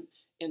 and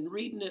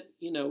reading it,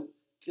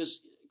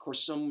 because of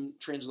course some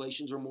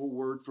translations are more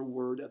word for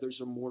word,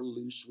 others are more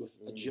loose with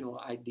a general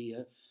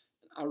idea.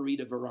 I read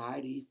a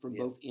variety from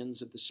both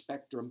ends of the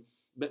spectrum,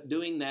 but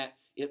doing that,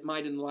 it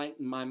might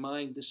enlighten my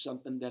mind to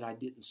something that I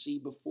didn't see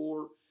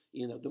before.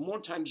 The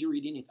more times you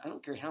read anything, I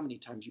don't care how many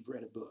times you've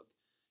read a book.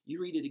 You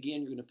read it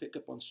again, you're going to pick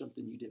up on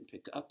something you didn't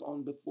pick up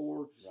on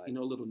before, a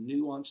little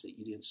nuance that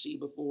you didn't see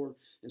before.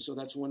 And so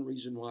that's one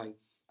reason why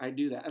I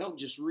do that. I don't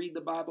just read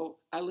the Bible,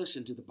 I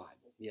listen to the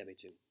Bible. Yeah, me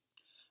too.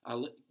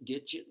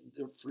 Get you,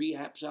 there are free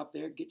apps out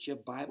there, get you a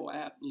Bible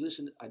app,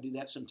 listen. I do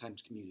that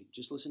sometimes commuting,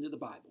 just listen to the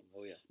Bible.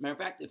 Oh, yeah. Matter of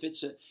fact,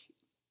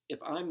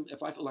 if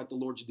I feel like the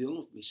Lord's dealing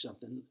with me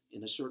something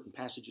in a certain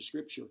passage of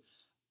Scripture,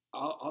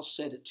 I'll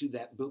set it to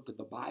that book of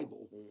the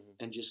Bible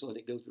and just let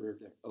it go through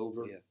there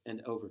over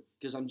and over,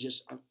 because I'm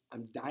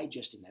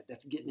digesting that.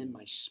 That's getting in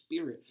my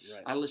spirit.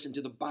 Right. I listen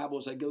to the Bible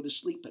as I go to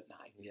sleep at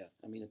night. Yeah.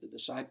 I mean, if the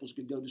disciples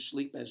could go to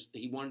sleep as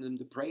he wanted them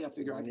to pray, I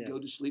figure I could go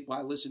to sleep while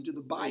I listen to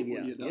the Bible.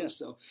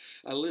 So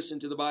I listen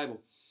to the Bible.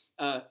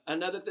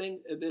 Another thing,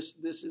 this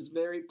is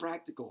very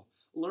practical.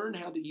 Learn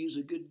how to use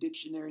a good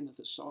dictionary and a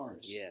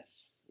thesaurus.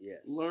 Yes.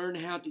 Learn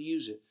how to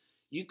use it.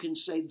 You can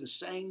say the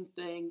same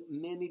thing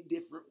many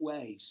different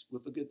ways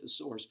with a good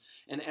thesaurus.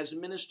 And as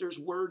ministers,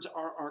 words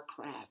are our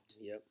craft.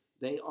 Yep.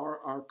 They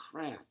are our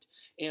craft.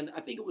 And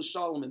I think it was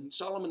Solomon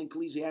in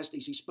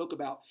Ecclesiastes, he spoke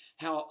about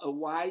how a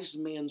wise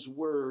man's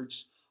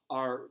words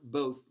are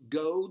both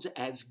goads,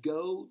 as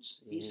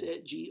goads, he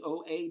said,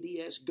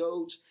 G-O-A-D-S,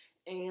 goads,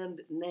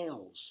 and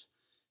nails.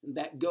 And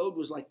that goad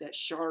was like that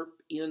sharp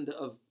end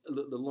of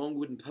the long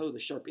wooden pole, the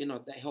sharp end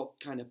of that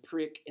helped kind of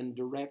prick and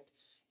direct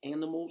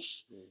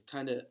animals,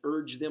 kind of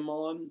urge them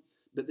on.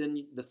 But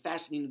then the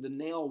fastening of the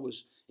nail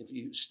was, if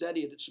you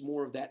study it, it's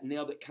more of that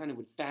nail that kind of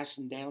would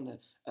fasten down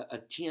a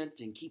tent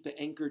and keep it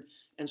anchored.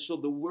 And so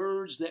the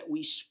words that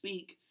we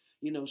speak,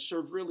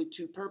 serve really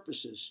two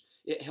purposes.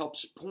 It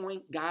helps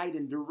point, guide,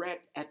 and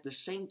direct, at the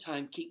same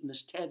time keeping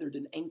us tethered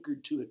and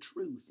anchored to a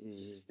truth.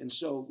 And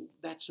so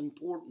that's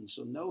important.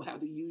 So know how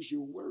to use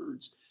your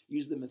words.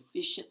 Use them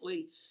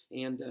efficiently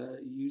and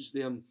use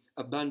them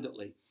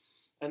abundantly.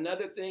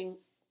 Another thing,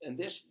 and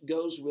this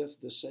goes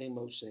with the same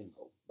old,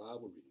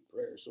 Bible reading,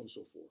 prayer, so on and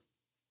so forth.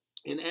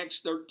 In Acts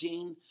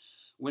 13,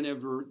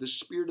 whenever the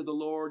Spirit of the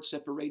Lord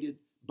separated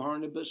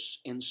Barnabas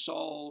and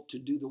Saul to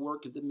do the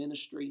work of the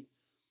ministry,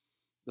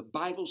 the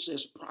Bible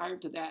says prior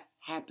to that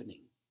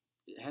happening,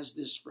 it has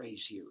this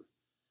phrase here,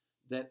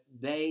 that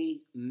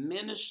they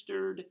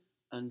ministered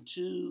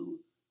unto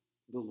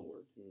the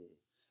Lord.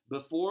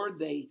 Before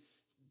they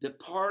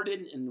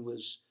departed and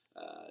was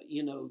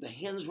the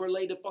hands were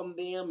laid upon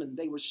them and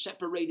they were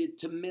separated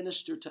to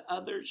minister to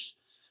others,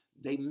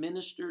 they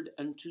ministered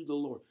unto the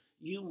Lord.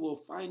 You will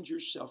find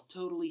yourself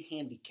totally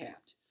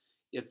handicapped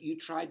if you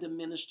try to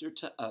minister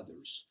to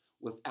others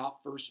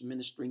without first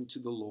ministering to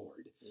the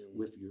Lord,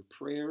 with your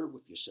prayer,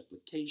 with your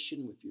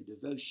supplication, with your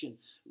devotion.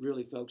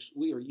 Really, folks,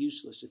 we are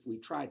useless if we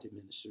try to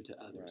minister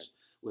to others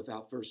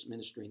without first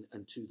ministering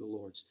unto the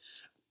Lord.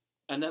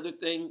 Another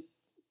thing,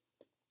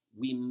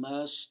 we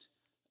must,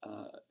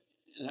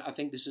 and I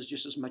think this is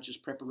just as much as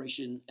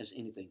preparation as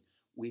anything,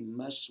 we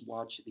must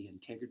watch the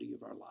integrity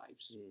of our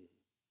lives.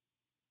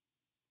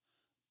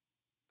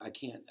 I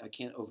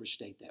can't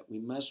overstate that. We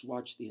must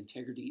watch the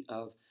integrity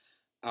of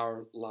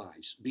our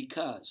lives,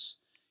 because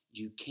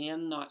you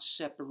cannot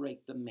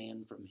separate the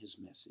man from his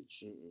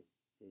message.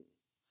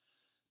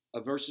 A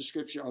verse of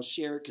scripture I'll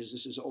share, because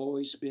this has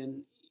always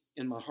been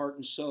in my heart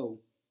and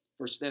soul.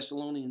 1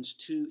 Thessalonians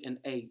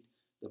 2:8,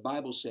 the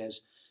Bible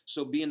says,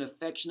 "So being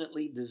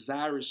affectionately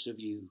desirous of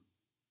you,"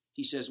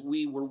 he says,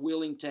 "we were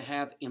willing to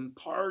have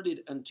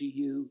imparted unto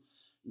you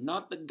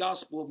not the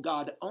gospel of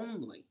God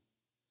only,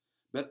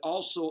 but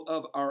also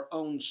of our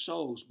own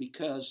souls,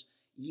 because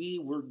ye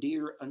were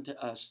dear unto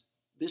us."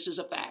 This is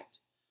a fact,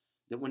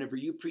 that whenever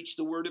you preach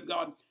the word of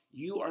God,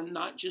 you are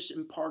not just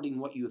imparting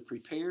what you have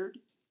prepared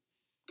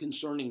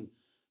concerning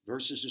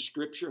verses of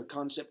scripture, a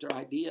concept or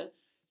idea.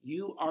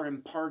 You are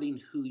imparting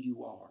who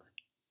you are.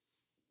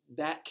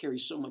 That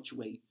carries so much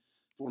weight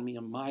for me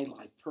in my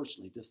life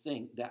personally, to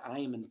think that I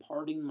am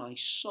imparting my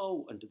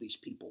soul unto these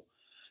people.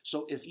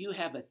 So if you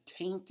have a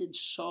tainted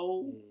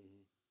soul,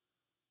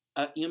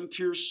 an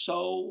impure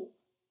soul,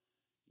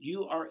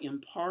 you are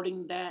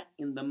imparting that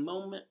in the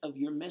moment of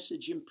your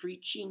message and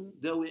preaching,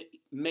 though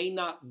it may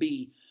not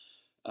be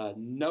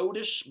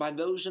noticed by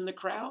those in the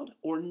crowd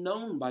or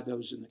known by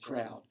those in the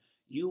crowd.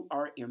 You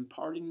are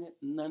imparting it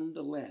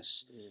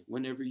nonetheless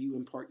whenever you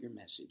impart your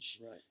message.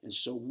 Right. And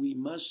so we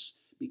must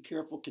be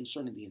careful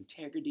concerning the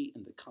integrity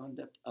and the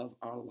conduct of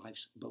our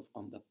lives, both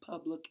on the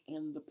public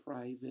and the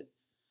private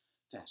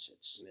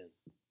facets.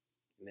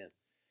 Amen.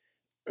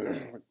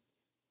 We're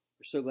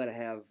so glad to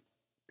have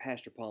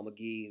Pastor Paul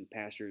McGee, who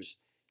pastors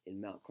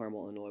in Mount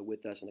Carmel, Illinois,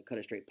 with us on the Cut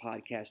It Straight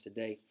podcast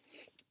today.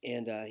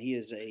 And he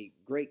is a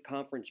great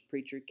conference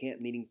preacher,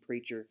 camp meeting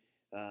preacher,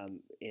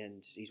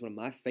 and he's one of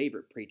my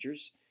favorite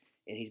preachers.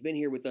 And he's been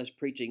here with us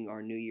preaching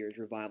our New Year's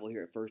revival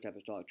here at First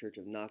Apostolic Church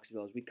of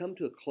Knoxville. As we come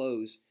to a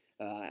close,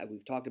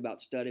 we've talked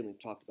about studying, we've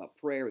talked about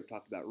prayer, we've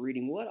talked about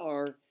reading. What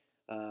are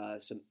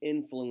some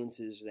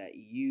influences that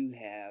you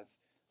have,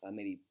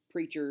 maybe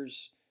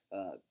preachers,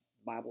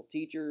 Bible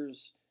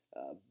teachers,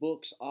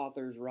 books,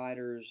 authors,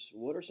 writers?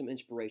 What are some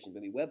inspirations,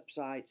 maybe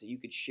websites that you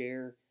could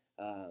share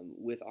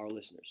with our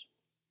listeners?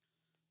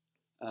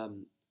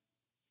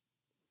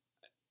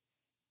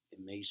 It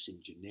may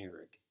seem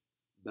generic,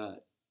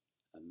 but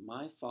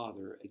my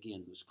father,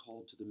 again, was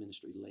called to the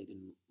ministry late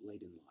in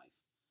life,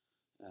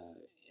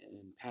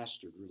 and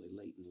pastored really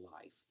late in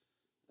life,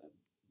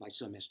 by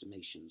some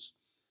estimations.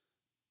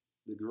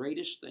 The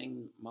greatest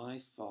thing my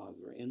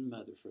father and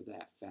mother, for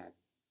that fact,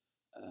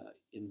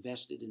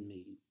 invested in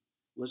me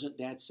wasn't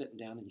Dad sitting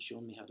down and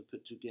showing me how to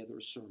put together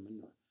a sermon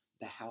or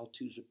the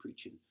how-tos of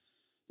preaching.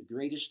 The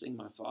greatest thing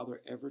my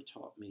father ever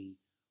taught me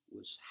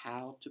was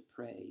how to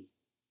pray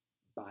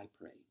by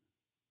praying.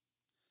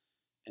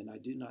 And I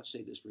do not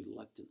say this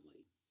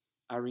reluctantly.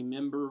 I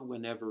remember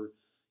whenever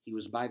he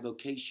was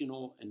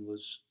bivocational and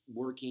was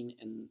working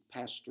and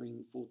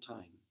pastoring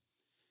full-time,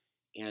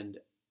 and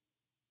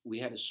we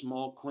had a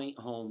small, quaint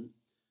home.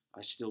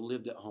 I still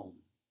lived at home,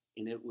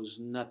 and it was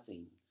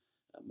nothing.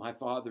 My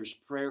father's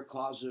prayer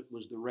closet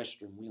was the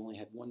restroom. We only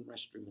had one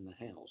restroom in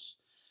the house.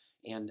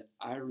 And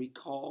I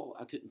recall,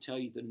 I couldn't tell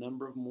you the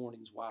number of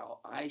mornings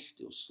while I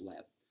still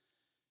slept.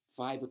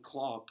 5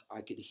 o'clock,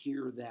 I could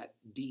hear that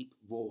deep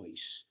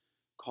voice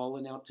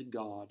calling out to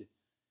God.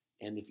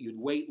 And if you'd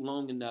wait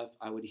long enough,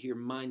 I would hear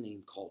my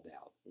name called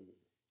out.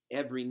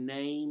 Every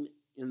name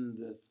in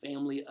the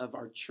family of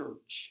our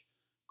church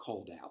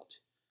called out.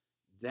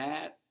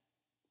 That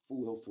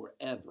will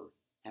forever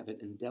have an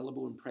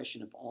indelible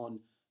impression upon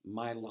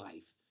my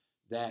life,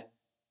 that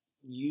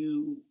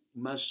you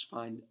must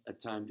find a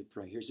time to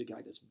pray. Here's a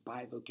guy that's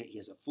bivocational. He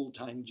has a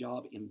full-time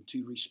job in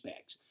 2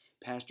 respects,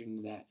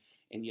 pastoring that,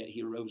 and yet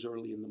he rose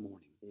early in the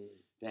morning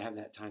to have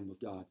that time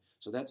with God.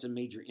 So that's a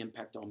major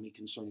impact on me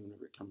concerning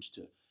whenever it comes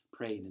to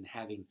praying and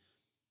having,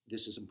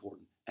 this is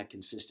important, a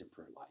consistent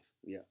prayer life.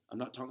 Yeah. I'm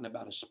not talking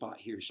about a spot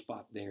here,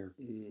 spot there.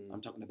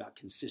 I'm talking about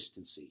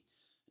consistency.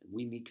 And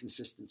we need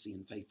consistency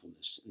and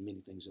faithfulness in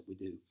many things that we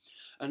do.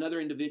 Another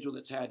individual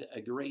that's had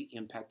a great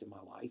impact in my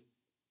life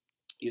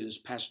is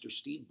Pastor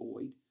Steve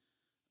Boyd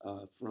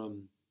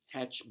from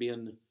Hatch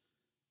Bend,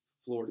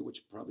 Florida,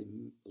 which probably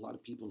a lot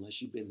of people,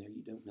 unless you've been there,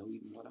 you don't know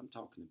even what I'm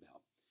talking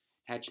about.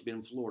 Hatch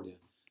Bend, Florida.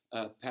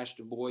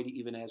 Pastor Boyd,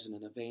 even as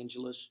an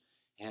evangelist,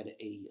 had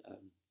a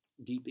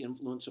deep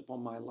influence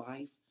upon my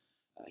life.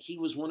 He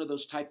was one of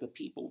those type of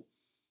people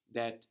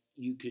that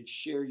you could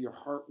share your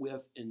heart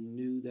with and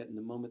knew that in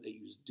the moment that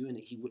he was doing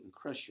it, he wouldn't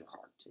crush your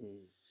heart.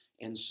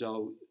 And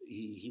so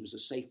he was a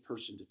safe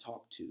person to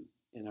talk to,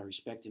 and I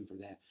respect him for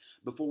that.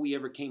 Before we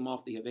ever came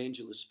off the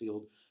evangelist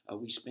field,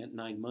 we spent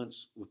 9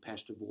 months with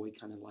Pastor Boyd,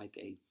 kind of like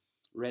a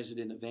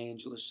resident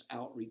evangelist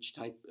outreach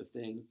type of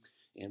thing,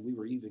 and we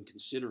were even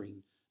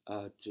considering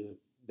to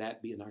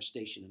that being our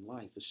station in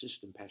life,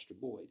 assisting Pastor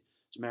Boyd.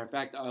 As a matter of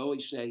fact, I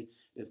always say,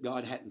 if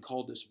God hadn't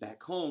called us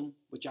back home,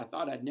 which I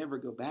thought I'd never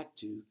go back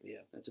to,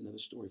 that's another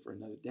story for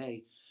another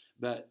day,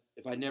 but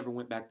if I never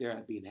went back there,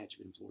 I'd be in Hatch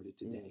Bend, Florida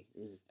today.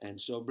 And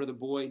so Brother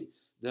Boyd,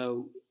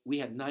 though we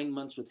had 9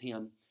 months with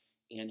him,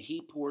 and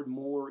he poured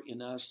more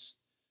in us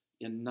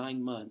in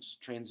 9 months,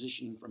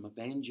 transitioning from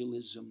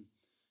evangelism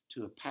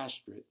to a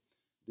pastorate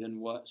than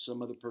what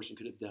some other person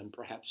could have done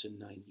perhaps in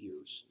 9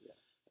 years. Yeah.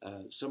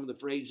 Some of the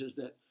phrases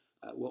that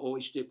will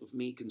always stick with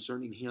me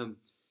concerning him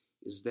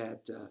is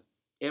that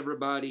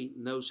everybody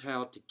knows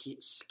how to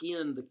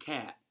skin the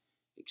cat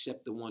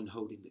except the one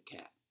holding the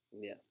cat.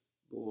 Yeah.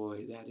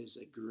 Boy, that is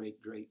a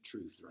great, great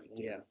truth right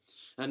there. Yeah.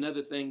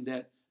 Another thing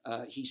that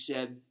he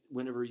said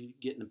whenever you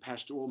get in a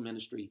pastoral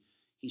ministry,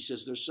 he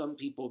says there's some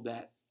people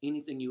that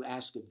anything you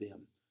ask of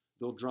them,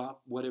 they'll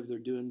drop whatever they're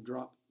doing,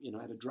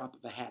 at a drop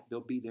of a hat,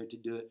 they'll be there to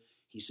do it.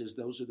 He says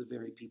those are the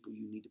very people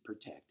you need to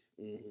protect.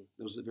 Mm-hmm.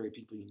 Those are the very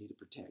people you need to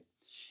protect.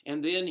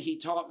 And then he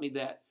taught me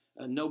that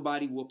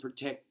nobody will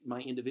protect my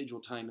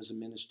individual time as a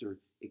minister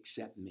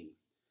except me.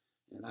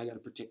 And I got to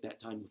protect that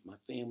time with my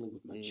family,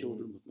 with my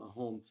children, with my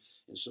home.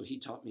 And so he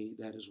taught me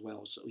that as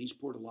well. So he's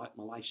poured a lot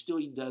in my life. Still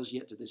he does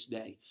yet to this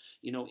day.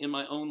 In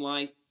my own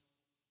life,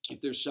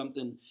 if there's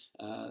something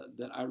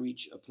that I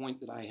reach a point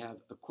that I have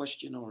a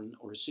question on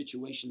or a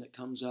situation that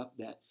comes up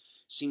that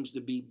seems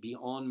to be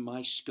beyond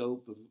my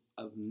scope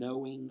of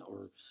knowing,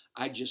 or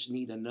I just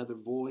need another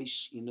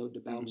voice,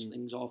 to bounce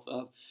things off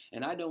of.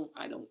 And I don't,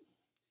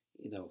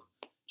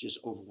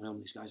 just overwhelm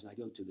these guys and I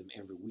go to them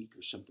every week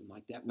or something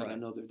like that. But I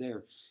know they're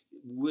there.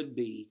 Would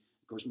be,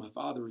 of course, my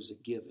father is a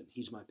given.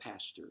 He's my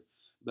pastor.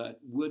 But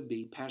would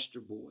be Pastor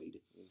Boyd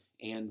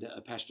and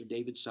Pastor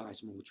David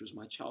Sizemore, which was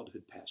my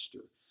childhood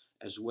pastor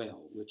as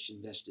well, which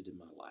invested in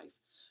my life.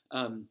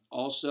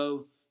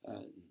 Also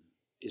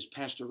is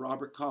Pastor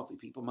Robert Coffey.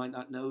 People might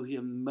not know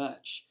him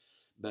much,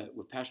 but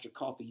with Pastor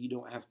Coffey, you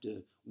don't have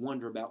to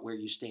wonder about where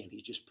you stand.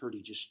 He's just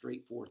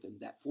straightforward, and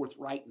that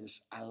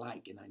forthrightness I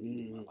like and I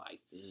need in my life.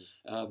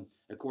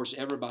 Of course,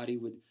 everybody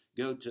would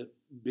go to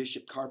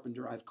Bishop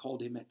Carpenter. I've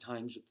called him at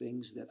times with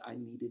things that I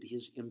needed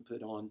his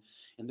input on.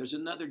 And there's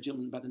another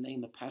gentleman by the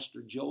name of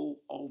Pastor Joel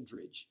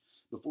Aldridge.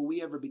 Before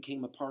we ever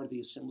became a part of the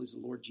Assemblies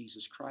of the Lord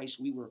Jesus Christ,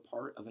 we were a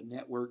part of a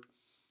network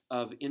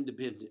of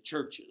independent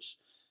churches.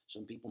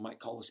 Some people might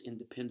call us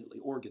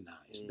independently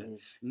organized, but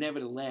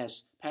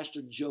nevertheless,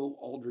 Pastor Joe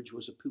Aldridge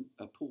was a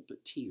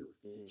pulpiteer.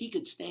 He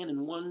could stand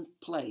in one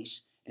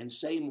place and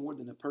say more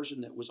than a person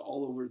that was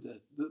all over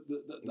the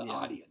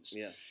audience.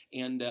 Yeah.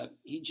 And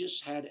he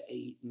just had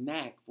a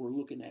knack for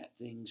looking at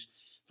things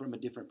from a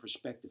different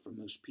perspective from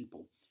most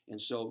people.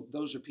 And so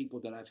those are people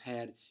that I've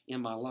had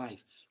in my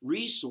life.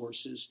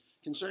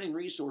 Concerning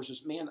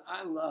resources, man,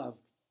 I love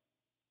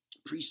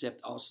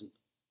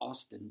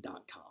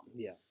PreceptAustin.com.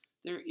 Yeah.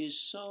 There is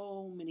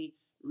so many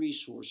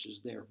resources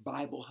there.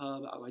 Bible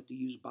Hub, I like to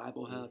use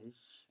Bible Hub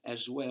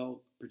as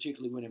well,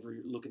 particularly whenever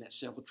you're looking at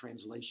several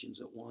translations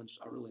at once.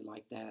 I really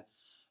like that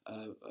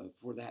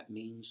for that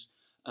means.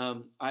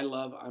 I'm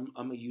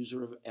a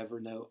user of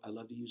Evernote. I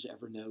love to use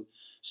Evernote.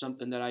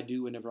 Something that I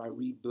do whenever I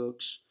read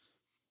books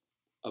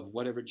of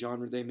whatever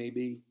genre they may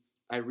be.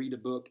 I read a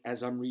book.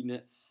 As I'm reading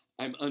it,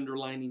 I'm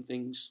underlining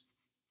things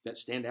that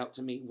stand out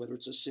to me, whether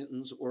it's a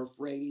sentence or a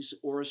phrase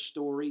or a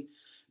story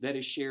that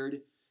is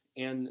shared.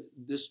 And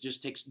this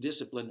just takes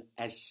discipline.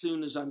 As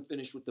soon as I'm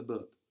finished with the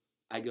book,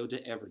 I go to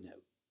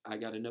Evernote. I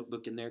got a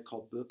notebook in there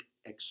called Book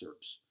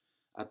Excerpts.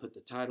 I put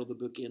the title of the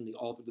book in, the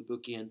author of the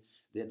book in,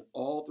 then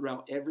all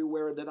throughout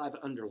everywhere that I've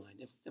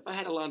underlined. If I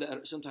had a lot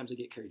of, sometimes I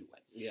get carried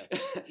away. Yeah.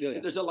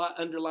 If there's a lot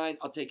underlined,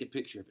 I'll take a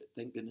picture of it.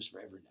 Thank goodness for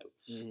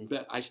Evernote.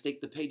 But I stick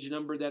the page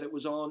number that it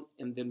was on,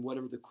 and then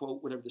whatever the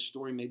quote, whatever the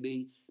story may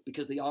be,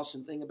 because the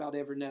awesome thing about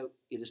Evernote,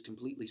 it is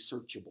completely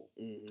searchable.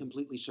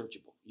 Completely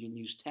searchable. You can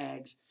use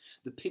tags.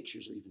 The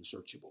pictures are even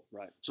searchable.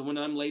 Right. So when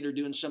I'm later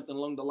doing something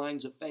along the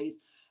lines of faith,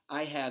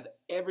 I have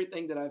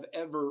everything that I've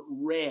ever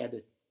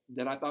read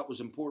that I thought was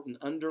important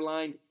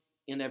underlined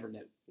in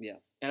Evernote. Yeah.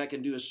 And I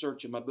can do a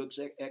search of my books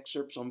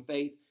excerpts on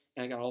faith,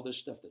 and I got all this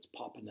stuff that's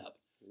popping up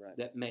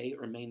that may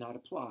or may not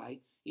apply,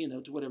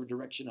 to whatever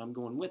direction I'm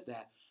going with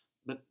that.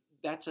 But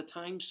that's a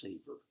time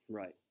saver.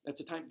 Right.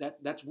 That's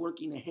that's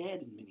working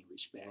ahead in many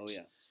respects. Oh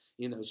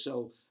yeah.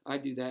 So I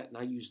do that and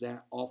I use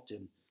that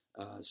often.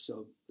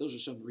 So those are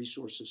some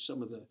resources,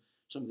 some of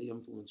the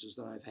influences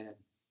that I've had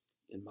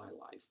in my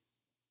life.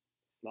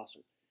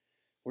 Awesome.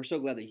 We're so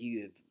glad that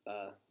you have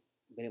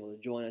been able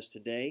to join us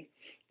today.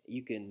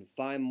 You can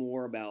find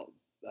more about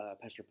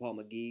Pastor Paul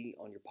McGee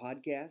on your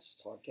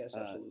podcast.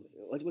 Absolutely.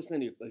 What's the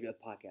name of your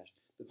podcast?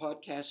 The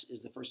podcast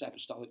is the First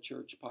Apostolic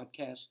Church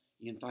podcast.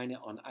 You can find it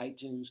on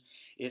iTunes.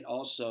 It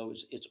also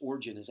its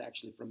origin is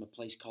actually from a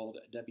place called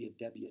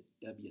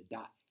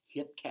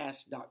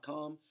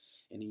www.hipcast.com,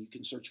 and you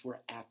can search for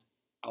it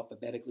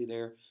alphabetically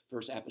there.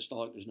 First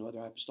Apostolic. There's no other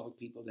apostolic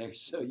people there,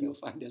 so you'll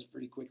find us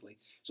pretty quickly.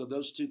 So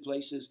those two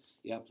places,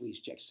 please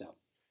check us out.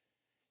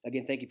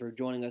 Again, thank you for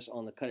joining us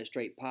on the Cut It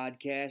Straight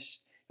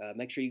podcast.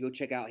 Make sure you go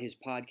check out his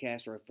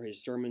podcast or for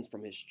his sermons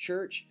from his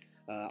church.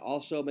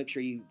 Also, make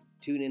sure you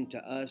tune in to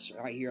us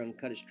right here on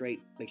Cut It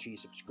Straight. Make sure you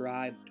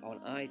subscribe on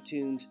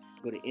iTunes.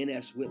 Go to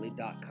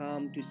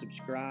nswhitley.com to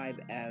subscribe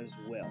as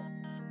well.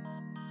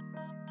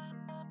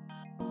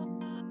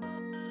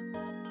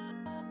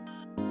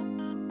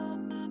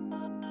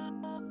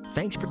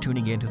 Thanks for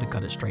tuning in to the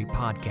Cut It Straight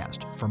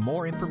podcast. For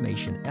more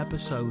information,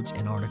 episodes,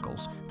 and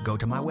articles, go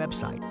to my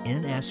website,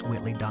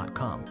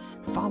 nswhitley.com.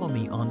 Follow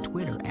me on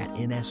Twitter at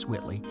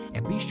nswhitley,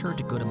 and be sure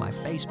to go to my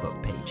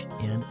Facebook page,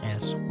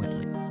 N.S.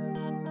 Whitley.